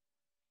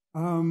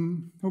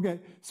 Okay,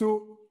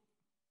 so,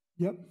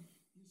 yep.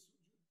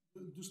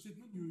 The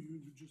statement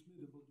you just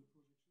made about the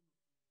projection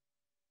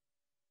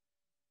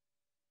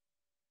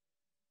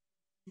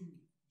in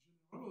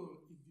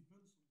general, it depends on the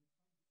time.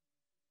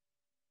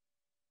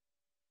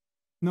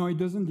 No, it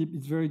doesn't.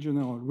 It's very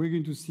general. We're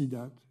going to see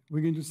that.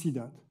 We're going to see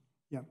that.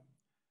 Yeah.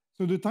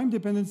 So the time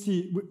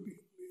dependency.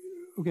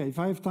 Okay, if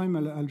I have time,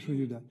 I'll show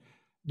you that.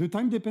 The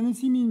time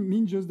dependency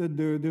means just that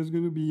there's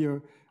going to be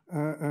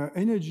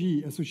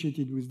energy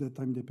associated with that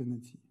time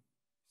dependency.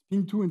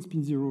 Spin 2 and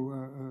spin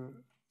 0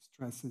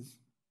 stresses.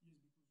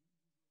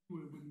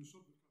 When you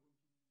solve the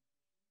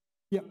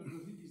yeah. The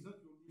thing is that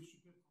you only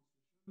super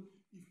translation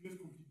if you have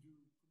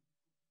complete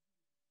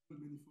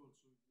manifold.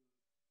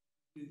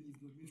 So if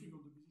the metric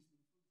of the basis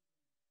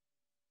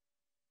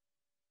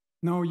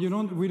no, you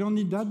don't. We don't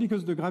need that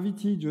because the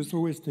gravity just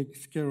always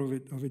takes care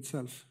of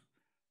itself.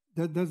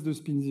 That's the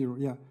spin 0.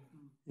 Yeah,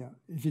 yeah.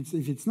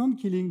 If it's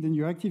non-killing, then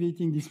you're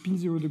activating the spin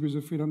 0 degrees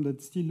of freedom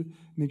that still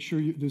makes sure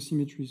the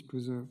symmetry is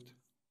preserved.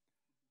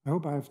 I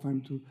hope I have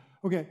time to.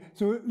 Okay,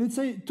 so let's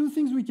say two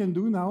things we can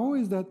do now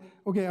is that,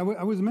 okay,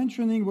 I was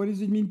mentioning what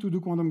does it mean to do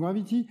quantum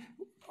gravity.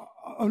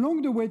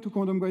 Along the way to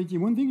quantum gravity,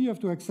 one thing you have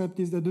to accept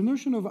is that the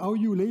notion of how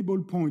you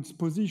label points,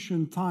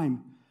 position,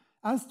 time,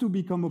 has to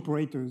become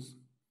operators,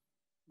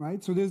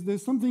 right? So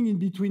there's something in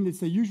between, let's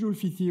say, usual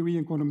field theory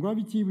and quantum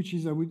gravity, which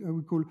is I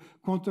would call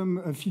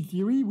quantum field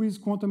theory with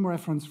quantum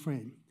reference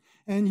frame.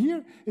 And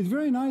here, it's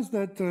very nice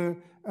that,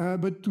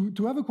 but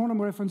to have a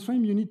quantum reference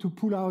frame, you need to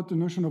pull out the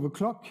notion of a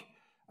clock.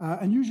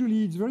 And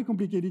usually it's very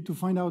complicated to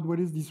find out what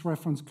is this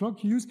reference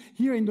clock you use.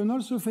 Here in the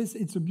null surface,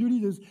 it's a beauty,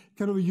 there's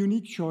kind of a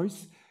unique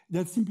choice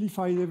that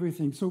simplifies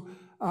everything. So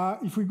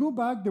if we go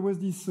back, there was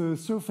this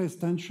surface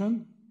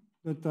tension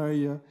that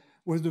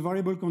was the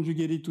variable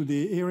conjugated to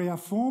the area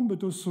form,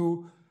 but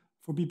also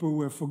for people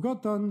who have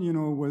forgotten,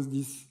 was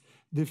this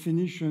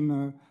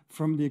definition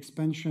from the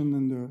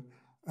expansion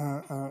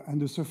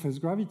and the surface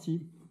gravity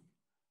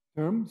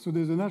term. So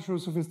there's a natural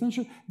surface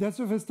tension. That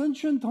surface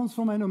tension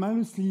transforms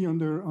anomalously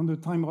under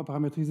time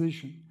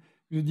reparametrization,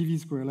 the dV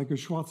square, like a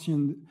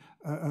Schwarzian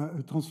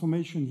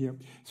transformation here.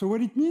 So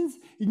what it means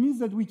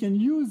that we can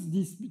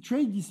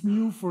trade this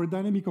mu for a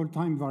dynamical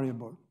time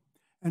variable.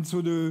 And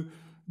so the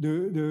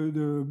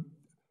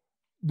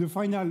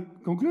final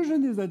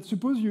conclusion is that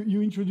suppose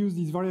you introduce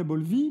this variable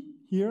v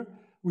here,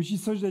 which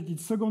is such that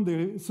its second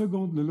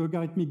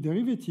logarithmic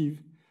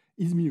derivative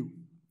is mu.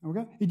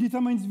 Okay? It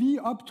determines v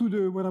up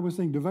to what I was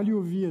saying, the value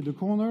of v at the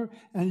corner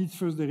and its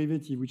first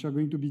derivative, which are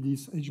going to be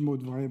this edge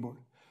mode variable.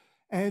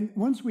 And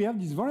once we have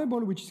this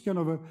variable, which is kind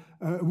of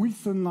a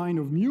Wilson line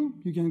of mu,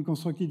 you can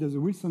construct it as a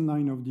Wilson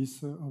line of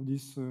this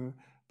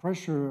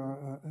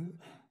pressure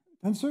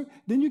tensor,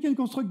 then you can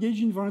construct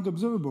gauge invariant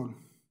observable.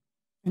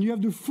 And you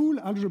have the full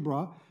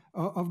algebra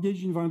of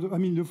gauge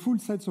invariant, the full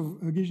sets of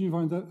gauge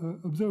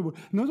invariant observable.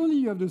 Not only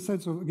you have the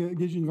sets of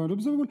gauge invariant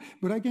observable,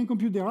 but I can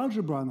compute their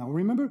algebra now.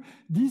 Remember,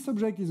 this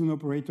object is an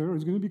operator.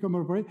 It's going to become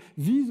an operator.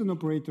 V is an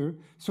operator.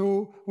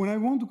 So when I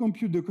want to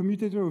compute the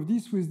commutator of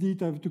this with this,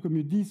 I have to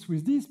compute this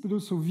with this, but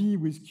also V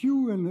with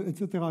Q, and et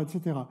cetera, et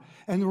cetera.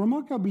 And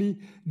remarkably,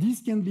 this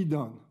can be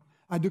done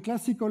at the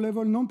classical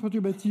level,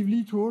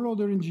 non-perturbatively, to all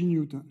order in G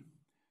Newton.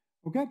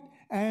 Okay?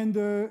 And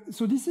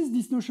so this is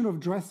this notion of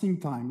dressing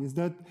time, is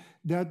that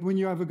when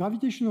you have a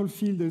gravitational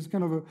field, there's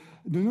kind of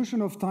the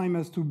notion of time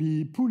has to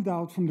be pulled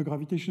out from the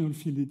gravitational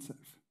field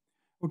itself.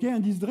 Okay,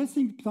 and this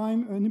dressing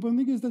time, an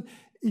important thing is that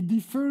it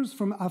differs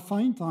from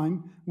affine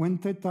time when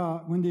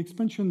the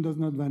expansion does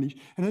not vanish.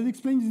 And that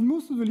explains in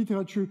most of the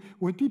literature,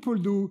 what people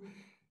do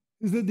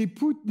is that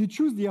they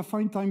choose the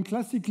affine time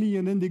classically,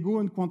 and then they go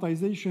on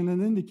quantization,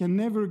 and then they can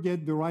never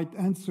get the right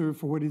answer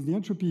for what is the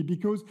entropy,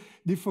 because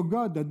they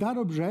forgot that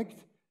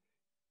object,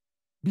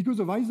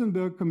 because of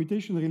Heisenberg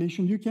commutation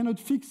relation, you cannot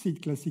fix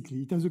it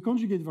classically. It has a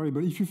conjugate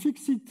variable. If you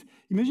fix it,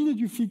 imagine that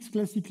you fix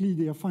classically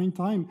the affine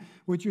time.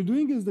 What you're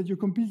doing is that you're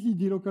completely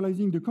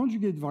delocalizing the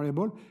conjugate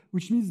variable,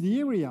 which means the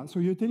area.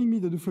 So you're telling me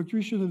that the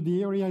fluctuation of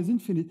the area is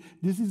infinite.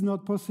 This is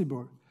not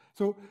possible.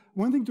 So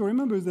one thing to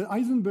remember is that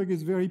Heisenberg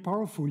is very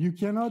powerful. You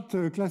cannot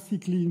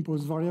classically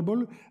impose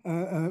variable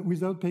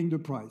without paying the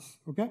price,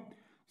 okay?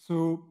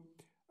 So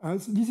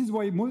this is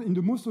why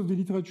in most of the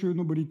literature,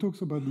 nobody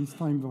talks about this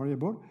time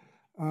variable.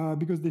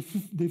 Because they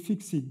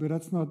fix it, but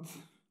that's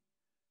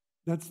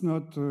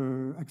not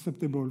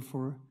acceptable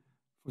for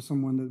for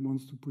someone that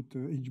wants to put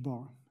H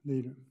bar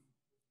later.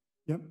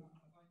 Yep.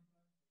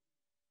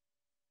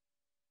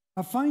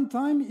 Affine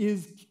time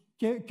is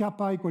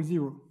kappa equals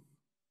 0.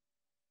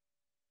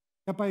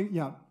 Kappa,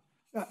 yeah.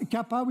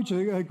 Kappa, which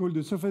I call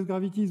the surface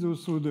gravity, is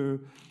also the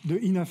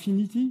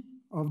inaffinity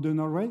of the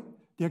null ray,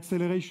 the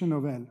acceleration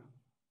of L.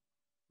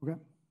 Okay.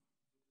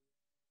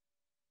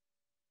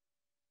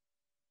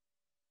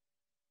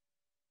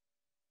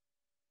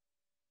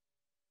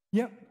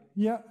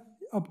 Yeah,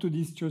 up to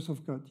this choice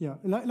of cut. Yeah,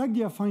 like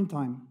the affine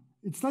time.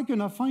 It's like an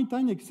affine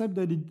time, except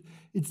that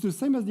it's the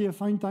same as the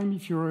affine time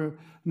if you're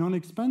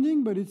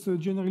non-expanding, but it's a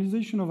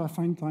generalization of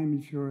affine time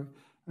if you're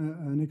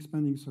an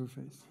expanding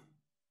surface.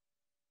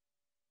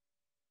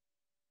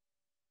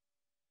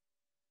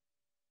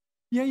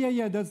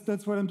 Yeah,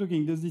 that's what I'm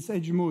talking. There's this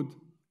edge mode.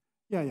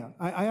 Yeah.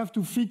 I have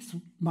to fix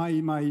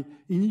my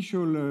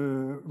initial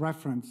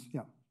reference,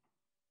 yeah.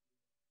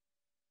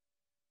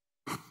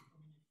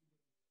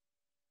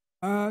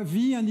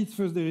 V and its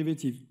first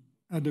derivative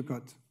at the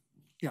cut,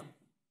 yeah.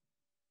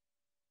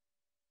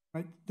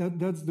 Right,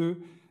 that's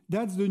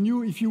the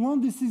new, if you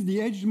want, this is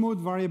the edge mode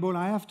variable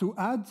I have to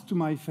add to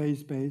my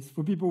phase space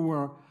for people who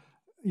are,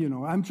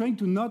 I'm trying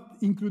to not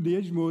include the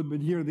edge mode,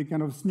 but here they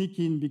kind of sneak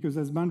in because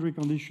there's boundary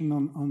condition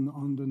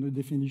on the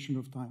definition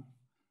of time,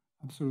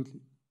 absolutely.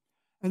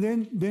 And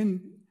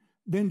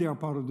then they are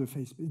part of the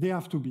phase space. They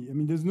have to be. I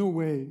mean, there's no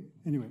way,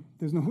 anyway,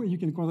 there's no way you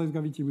can quantize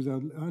gravity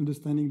without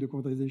understanding the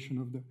quantization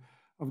of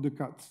the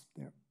cuts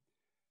there.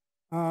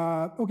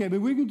 Okay, but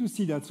we're going to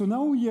see that. So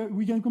now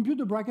we can compute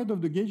the bracket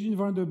of the gauge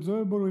invariant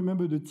observable.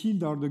 Remember the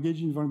tilde are the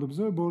gauge invariant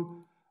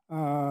observable.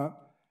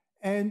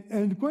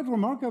 And quite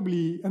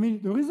remarkably, I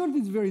mean, the result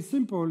is very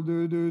simple.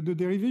 The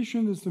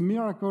derivation is a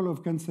miracle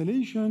of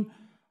cancellation.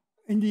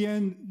 In the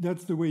end,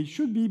 that's the way it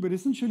should be. But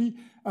essentially,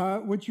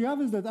 what you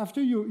have is that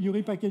after you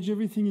repackage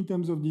everything in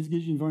terms of this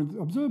gauge invariant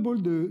observable,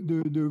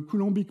 the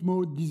Coulombic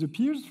mode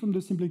disappears from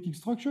the symplectic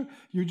structure.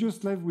 You're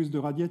just left with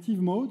the radiative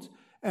mode.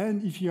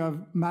 And if you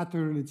have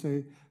matter, let's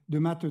say, the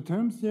matter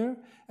terms there.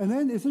 And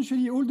then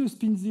essentially all the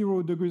spin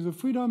zero degrees of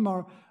freedom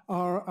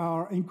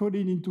are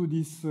encoded into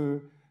this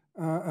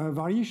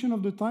variation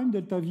of the time.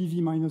 Delta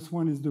VV minus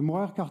 1 is the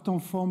Moyer-Cartan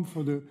form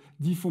for the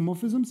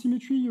diffeomorphism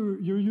symmetry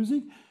you're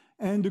using.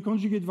 And the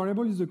conjugate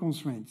variable is the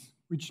constraints,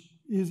 which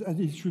is, as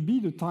it should be,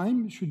 the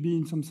time should be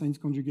in some sense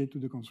conjugate to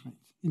the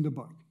constraints in the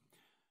bulk.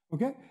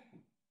 Okay?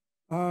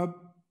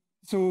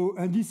 So,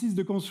 and this is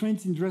the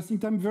constraints in dressing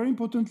time. Very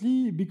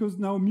importantly, because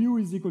now mu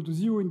is equal to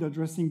 0 in that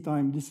dressing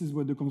time, this is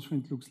what the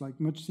constraint looks like,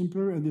 much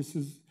simpler. And this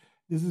is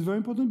very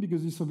important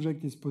because this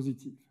object is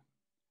positive.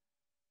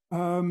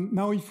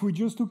 Now, if we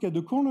just look at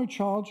the corner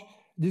charge,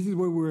 this is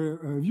what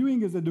we're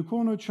viewing, is that the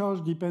corner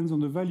charge depends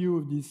on the value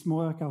of this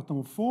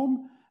Moyer-Cartan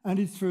form and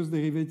its first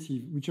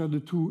derivative, which are the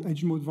two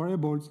edge mode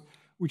variables,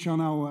 which are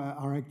now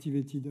are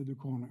activated at the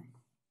corner.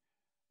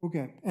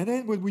 Okay, and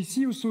then what we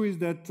see also is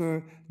that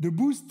the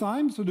boost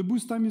time, so the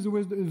boost time is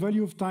always the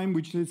value of time,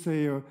 which let's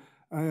say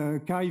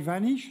chi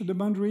vanish at the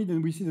boundary,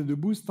 then we see that the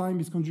boost time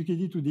is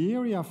conjugated to the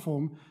area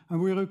form,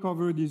 and we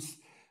recover this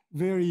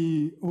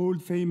very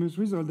old famous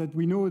result that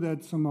we know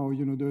that somehow,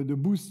 the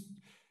boost,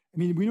 I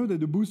mean, we know that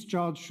the boost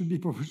charge should be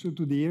proportional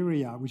to the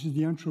area, which is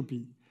the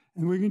entropy.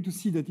 And we're going to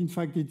see that in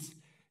fact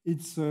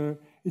it's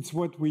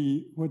what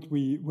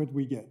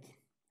we get.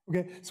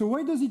 Okay, so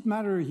why does it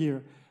matter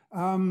here?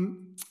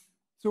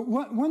 So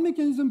one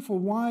mechanism for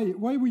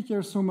why we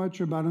care so much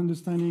about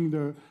understanding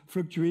the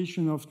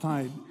fluctuation of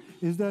time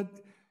is that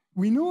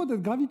we know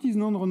that gravity is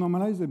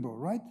non-renormalizable,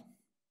 right?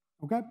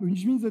 Okay,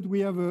 which means that we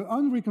have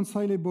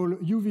unreconcilable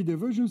UV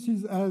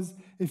divergences as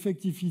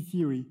effective field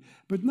theory.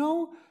 But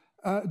now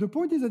the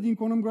point is that in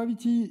quantum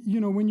gravity,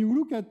 when you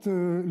look at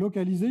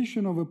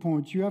localization of a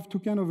point, you have to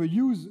kind of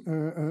use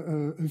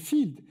a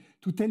field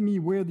to tell me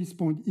where this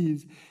point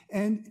is.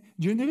 And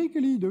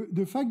generically,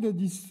 the fact that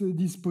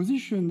this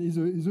position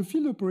is a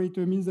field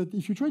operator means that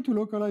if you try to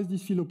localize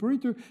this field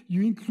operator,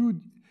 you're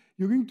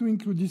going to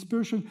include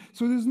dispersion.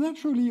 So there's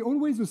naturally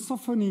always a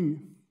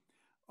softening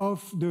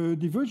of the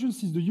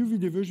divergences, the UV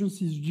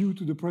divergences due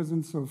to the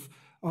presence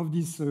of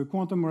this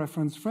quantum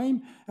reference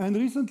frame. And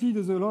recently,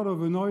 there's a lot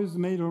of noise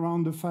made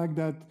around the fact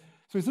that,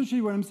 so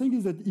essentially what I'm saying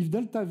is that if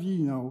delta V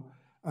now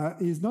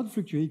is not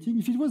fluctuating,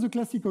 if it was a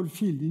classical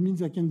field, it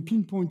means I can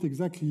pinpoint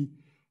exactly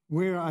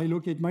where I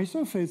locate my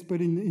surface,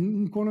 but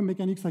in quantum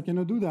mechanics, I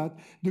cannot do that.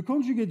 The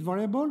conjugate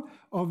variable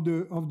of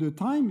the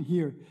time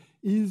here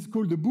is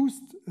called the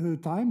boost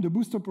time. The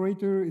boost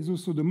operator is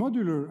also the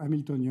modular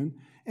Hamiltonian.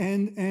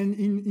 And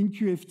in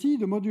QFT,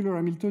 the modular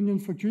Hamiltonian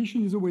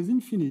fluctuation is always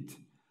infinite.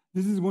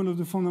 This is one of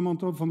the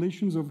fundamental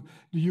foundations of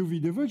the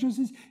UV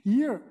divergences.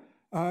 Here,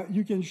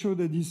 you can show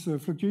that this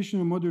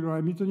fluctuation of modular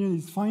Hamiltonian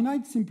is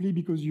finite simply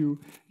because you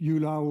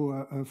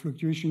allow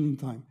fluctuation in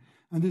time.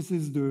 And this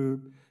is the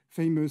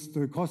famous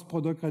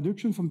cross-product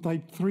reduction from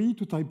type 3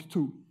 to type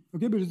 2.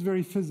 Okay, but it's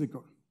very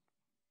physical.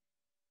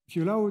 If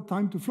you allow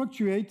time to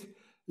fluctuate,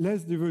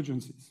 less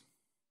divergences.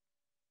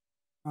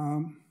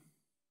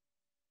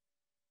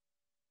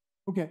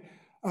 Okay,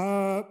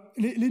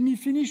 let me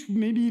finish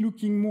maybe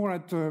looking more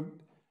at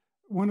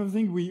one of the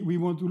things we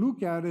want to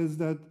look at is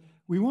that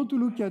we want to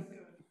look at,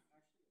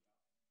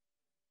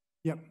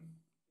 yeah.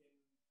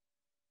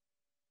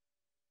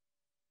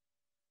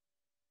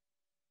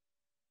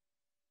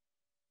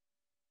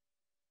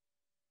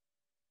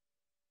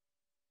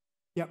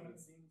 Yeah.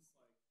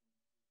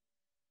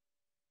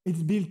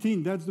 It's built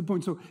in, that's the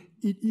point. So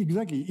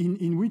exactly,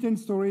 in Witten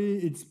story,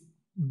 it's,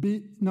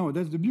 no,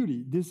 that's the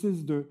beauty. This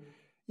is the,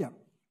 yeah.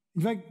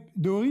 In fact,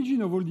 the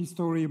origin of all this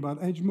story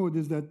about edge mode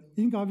is that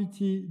in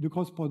gravity, the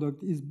cross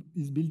product is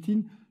built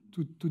in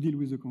to deal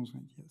with the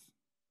constraint, yes.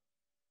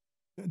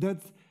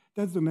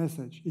 That's the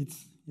message,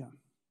 it's, yeah.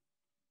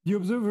 The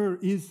observer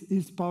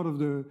is part of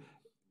the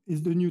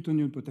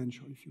Newtonian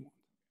potential, if you want,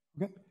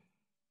 okay?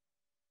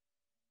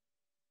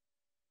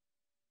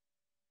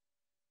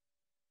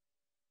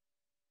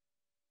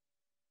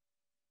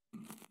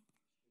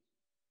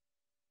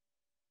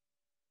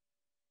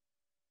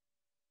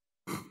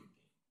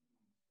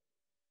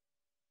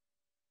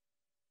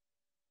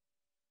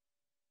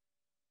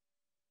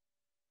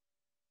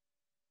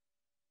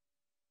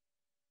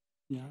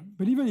 Yeah,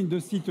 but even in the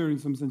sitter, in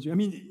some sense, I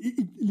mean,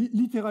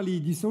 literally,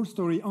 this whole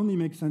story only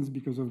makes sense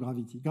because of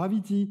gravity.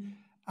 Gravity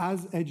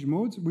has edge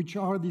modes, which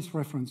are this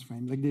reference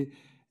frame. Like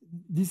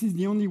this is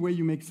the only way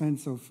you make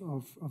sense of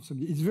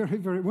something. It's very,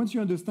 very. Once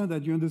you understand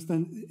that, you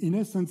understand, in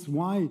essence,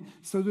 why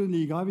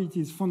suddenly gravity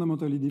is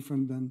fundamentally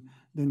different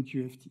than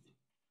QFT.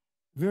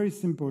 Very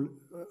simple.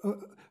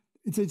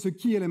 It's a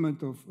key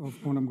element of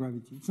quantum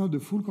gravity. It's not the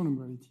full quantum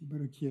gravity,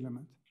 but a key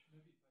element.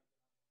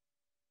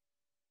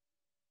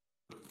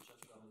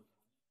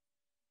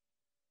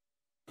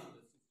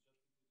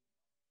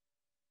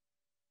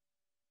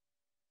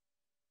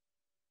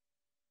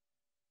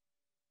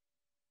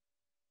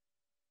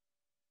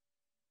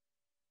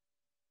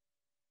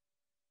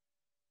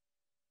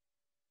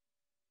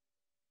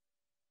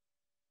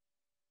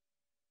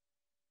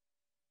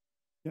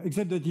 Yeah,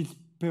 except that it's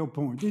per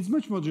point. It's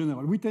much more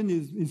general. Witten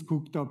is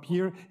cooked up.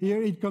 Here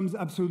it comes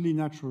absolutely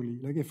naturally,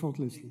 like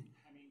effortlessly.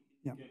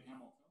 Yeah.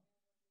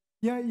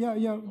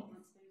 Yeah.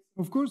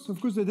 Of course,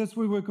 that's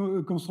what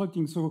we're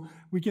constructing. So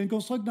we can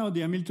construct now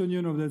the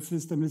Hamiltonian of that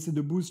system, let's say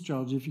the boost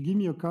charge. If you give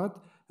me a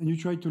cut and you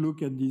try to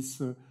look at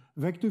this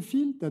vector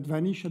field that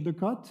vanish at the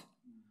cut,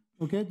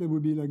 okay, that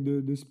would be like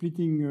the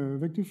splitting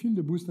vector field,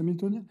 the boost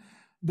Hamiltonian.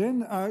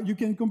 Then you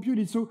can compute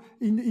it. So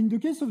in the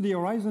case of the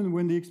horizon,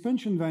 when the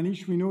expansion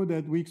vanish, we know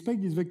that we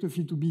expect this vector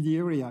field to be the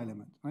area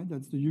element, right?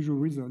 That's the usual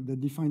result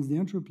that defines the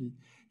entropy.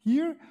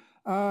 Here,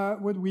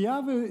 what we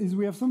have is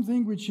we have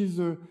something which is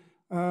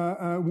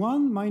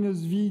 1 minus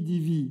v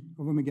dv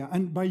of omega.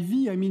 And by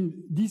v, I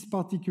mean this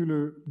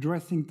particular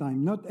dressing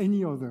time, not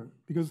any other,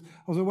 because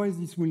otherwise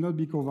this will not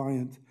be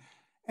covariant.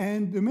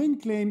 And the main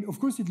claim, of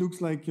course, it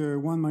looks like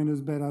 1 minus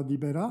beta d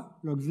beta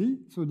log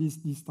z. So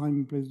this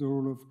time plays the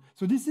role of.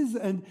 So this is,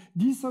 and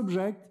this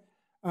object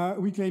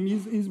we claim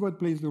is what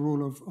plays the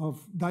role of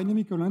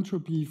dynamical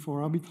entropy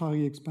for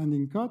arbitrary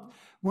expanding cut.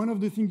 One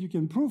of the things you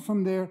can prove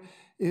from there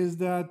is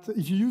that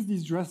if you use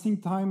this dressing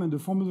time and the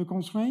form of the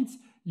constraints,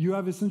 you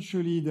have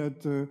essentially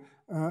that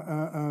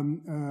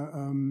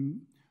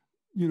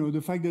you know,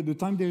 the fact that the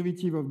time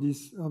derivative of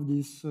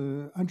this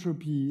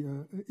entropy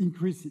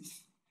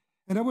increases.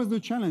 And that was the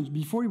challenge.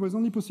 Before, it was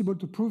only possible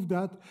to prove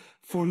that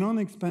for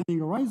non-expanding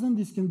horizon.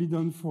 This can be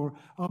done for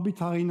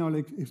arbitrary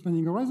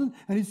non-expanding horizon.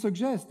 And it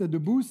suggests that the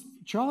boost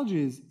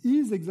charges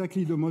is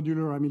exactly the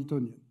modular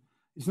Hamiltonian.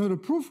 It's not a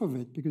proof of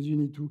it, because you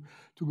need to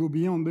go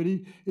beyond. But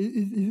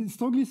it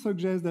strongly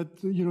suggests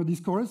that, you know,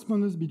 this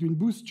correspondence between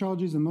boost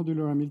charges and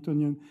modular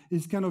Hamiltonian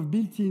is kind of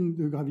built in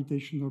the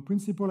gravitational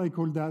principle. I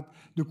call that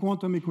the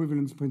quantum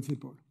equivalence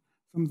principle.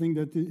 Something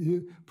that is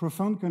a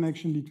profound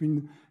connection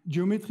between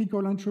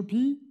geometrical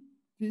entropy,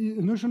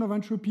 a notion of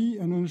entropy,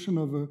 and a notion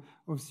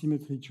of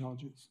symmetry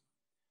charges.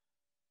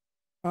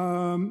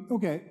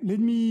 Okay, let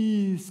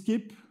me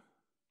skip.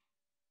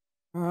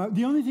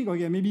 The only thing,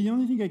 okay, maybe the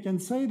only thing I can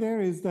say there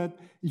is that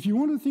if you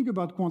want to think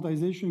about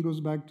quantization, goes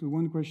back to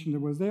one question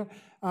that was there.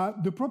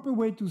 The proper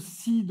way to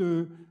see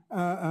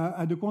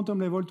at the quantum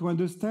level, to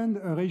understand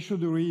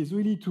Raychauduri, is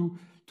really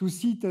to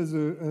see it as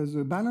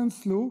a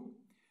balance law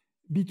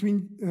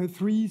between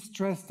three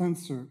stress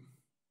tensor.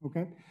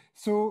 Okay,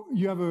 so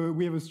we have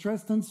a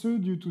stress tensor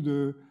due to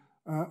the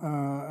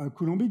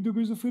Coulombic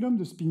degrees of freedom,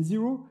 the spin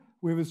zero.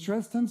 We have a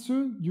stress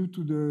tensor due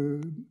to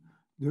the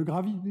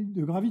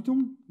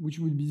graviton, which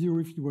would be zero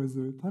if it was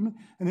time.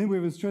 And then we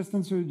have a stress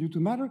tensor due to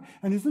matter.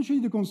 And essentially,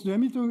 the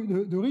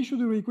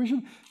Raychauduri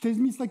equation tells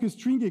me it's like a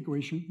string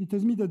equation. It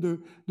tells me that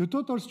the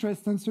total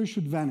stress tensor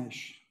should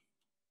vanish.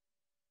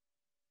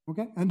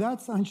 Okay, and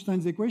that's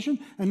Einstein's equation.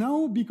 And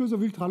now, because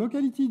of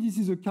ultralocality, this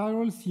is a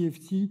chiral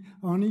CFT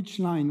on each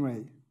line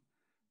ray.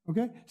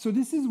 Okay, so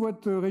this is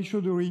what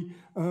Raychauduri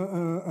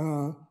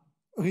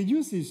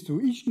reduces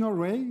to. Each null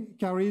ray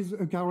carries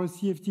a chiral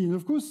CFT. And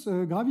of course,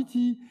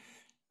 gravity,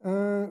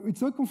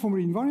 it's not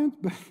conformally invariant,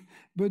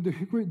 but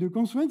the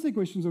constraints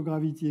equations of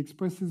gravity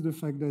expresses the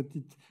fact that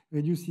it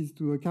reduces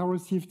to a chiral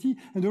CFT.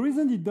 And the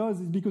reason it does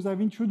is because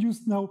I've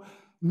introduced now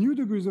new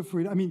degrees of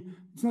freedom. I mean,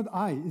 it's not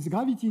it's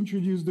gravity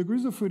introduced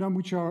degrees of freedom,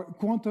 which are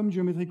quantum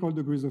geometrical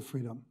degrees of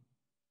freedom,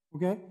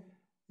 okay?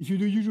 If you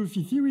do usual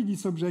phi theory,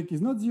 this object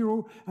is not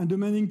zero, and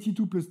demanding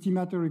T2 plus T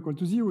matter equal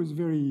to zero is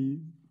very,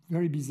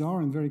 very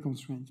bizarre and very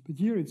constrained. But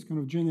here it's kind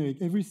of generic.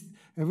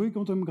 Every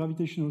quantum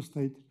gravitational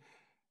state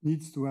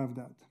needs to have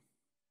that.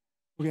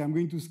 Okay, I'm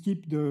going to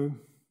skip the,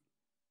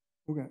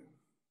 okay.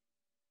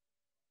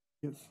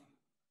 Yes.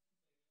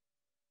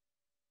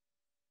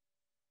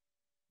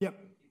 Yep.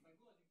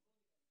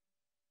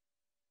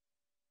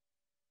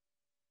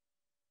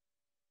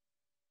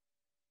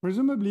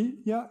 Presumably,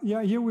 yeah,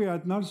 here we are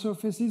at null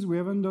surfaces. We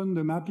haven't done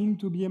the mapping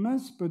to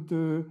BMS, but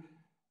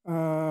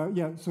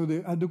yeah, so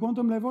at the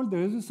quantum level,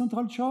 there is a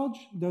central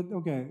charge that,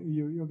 okay,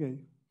 okay,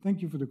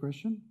 thank you for the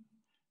question.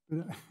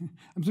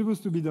 I'm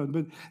supposed to be done,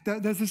 but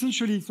that's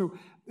essentially, so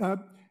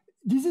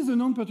this is a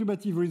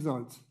non-perturbative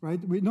result, right?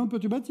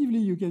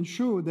 Non-perturbatively, you can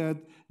show that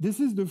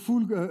this is the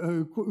full,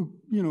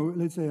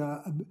 let's say,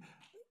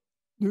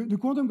 the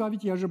quantum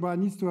gravity algebra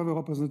needs to have a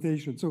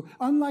representation. So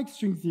unlike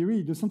string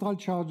theory, the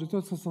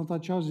total central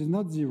charge is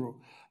not zero.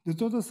 The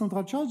total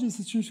central charge is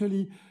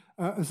essentially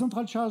a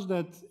central charge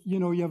that,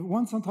 you have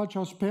one central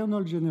charge per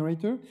null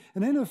generator,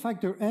 and then a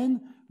factor n,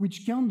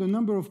 which count the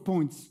number of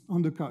points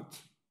on the cut.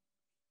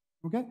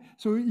 Okay?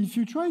 So if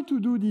you try to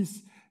do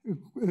this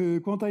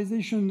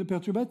quantization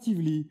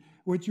perturbatively,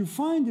 what you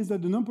find is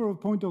that the number of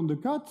points on the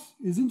cut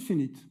is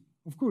infinite.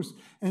 Of course,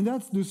 and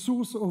that's the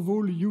source of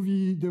all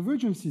UV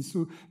divergences.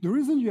 So the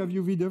reason you have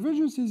UV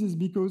divergences is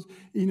because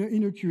in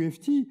a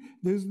QFT,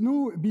 there's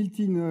no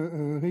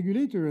built-in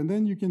regulator, and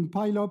then you can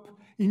pile up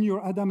in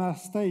your Adama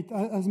state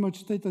as much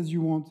state as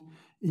you want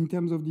in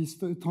terms of this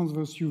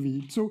transverse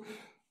UV. So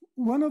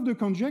one of the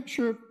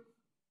conjecture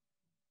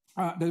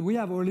that we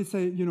have, or let's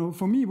say,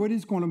 for me, what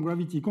is quantum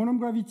gravity? Quantum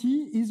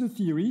gravity is a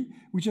theory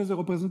which has a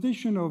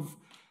representation of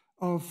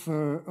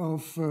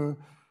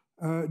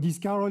this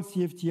Carroll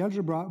CFT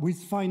algebra with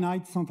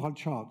finite central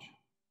charge.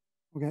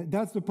 Okay,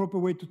 that's the proper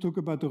way to talk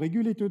about a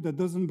regulator that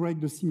doesn't break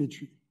the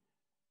symmetry.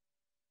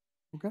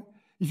 Okay,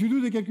 if you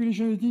do the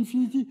calculation at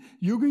infinity,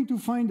 you're going to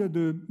find that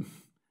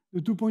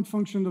the two-point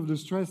function of the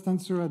stress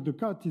tensor at the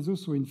cut is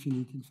also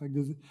infinite. In fact,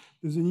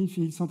 there's an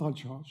infinite central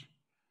charge.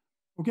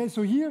 Okay,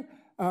 so here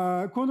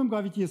quantum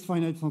gravity has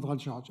finite central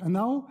charge, and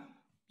now,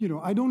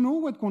 I don't know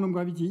what quantum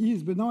gravity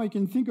is, but now I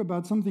can think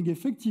about something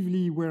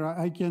effectively where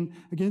I can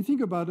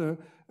think about a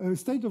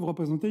state of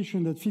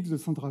representation that fixes the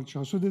central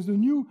charge. So there's a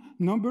new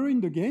number in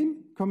the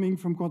game coming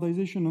from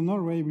quantization on Null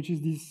Ray, which is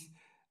this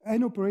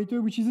n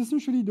operator, which is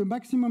essentially the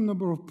maximum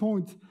number of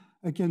points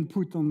I can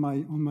put on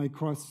my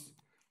cross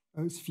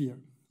sphere.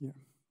 Yeah.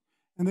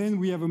 And then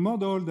we have a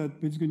model that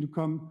is going to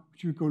come,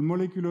 which we call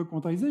molecular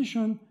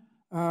quantization,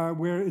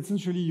 where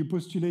essentially you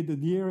postulate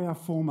that the area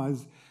form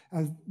as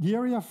the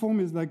area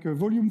form is like a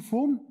volume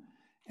form,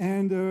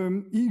 and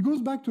it goes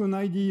back to an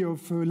idea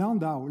of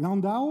Landau.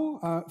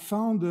 Landau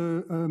found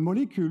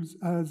molecules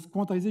as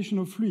quantization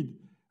of fluid.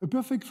 A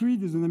perfect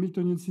fluid is an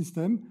Hamiltonian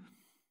system.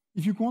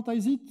 If you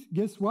quantize it,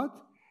 guess what?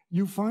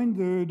 You find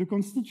the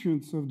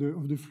constituents of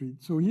the fluid.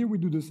 So here we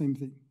do the same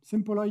thing.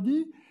 Simple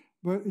idea,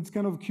 but it's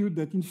kind of cute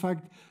that in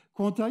fact,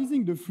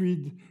 quantizing the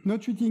fluid,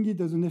 not treating it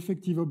as an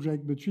effective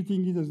object, but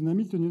treating it as an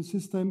Hamiltonian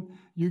system,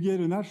 you get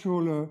a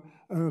natural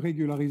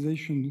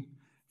regularization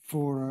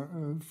for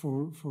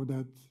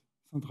that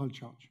central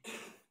charge.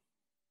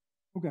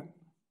 Okay.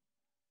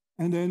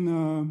 And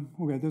then,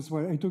 okay, that's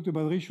why I talked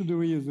about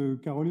Raychauduri as a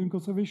Carrollian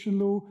conservation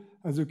law,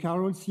 as a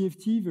Carroll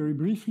CFT, very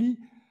briefly.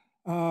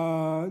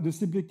 The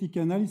symplectic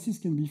analysis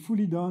can be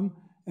fully done,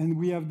 and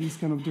we have this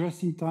kind of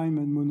dressing time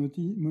and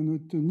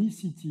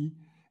monotonicity.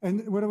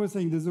 And what I was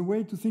saying, there's a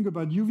way to think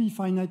about UV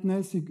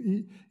finiteness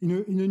in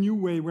a new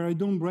way where I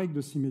don't break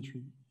the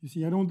symmetry. You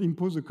see, I don't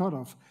impose a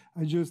cutoff.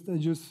 I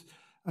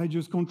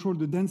just control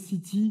the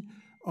density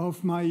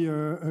of my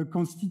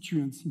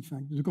constituents, in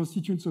fact, the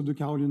constituents of the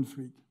Carrollian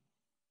fluid.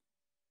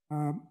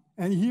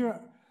 And here,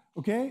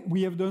 okay,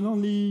 we have done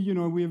only,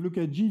 we have looked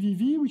at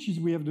GVV, which is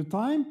we have the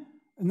time.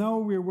 Now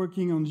we're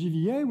working on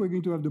GVA, we're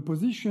going to have the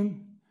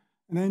position.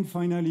 And then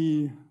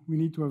finally, we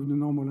need to have the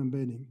normal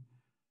embedding.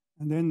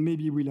 And then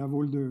maybe we'll have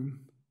all the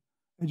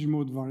edge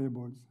mode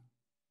variables,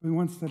 but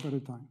one step at a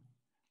time.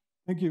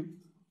 Thank you.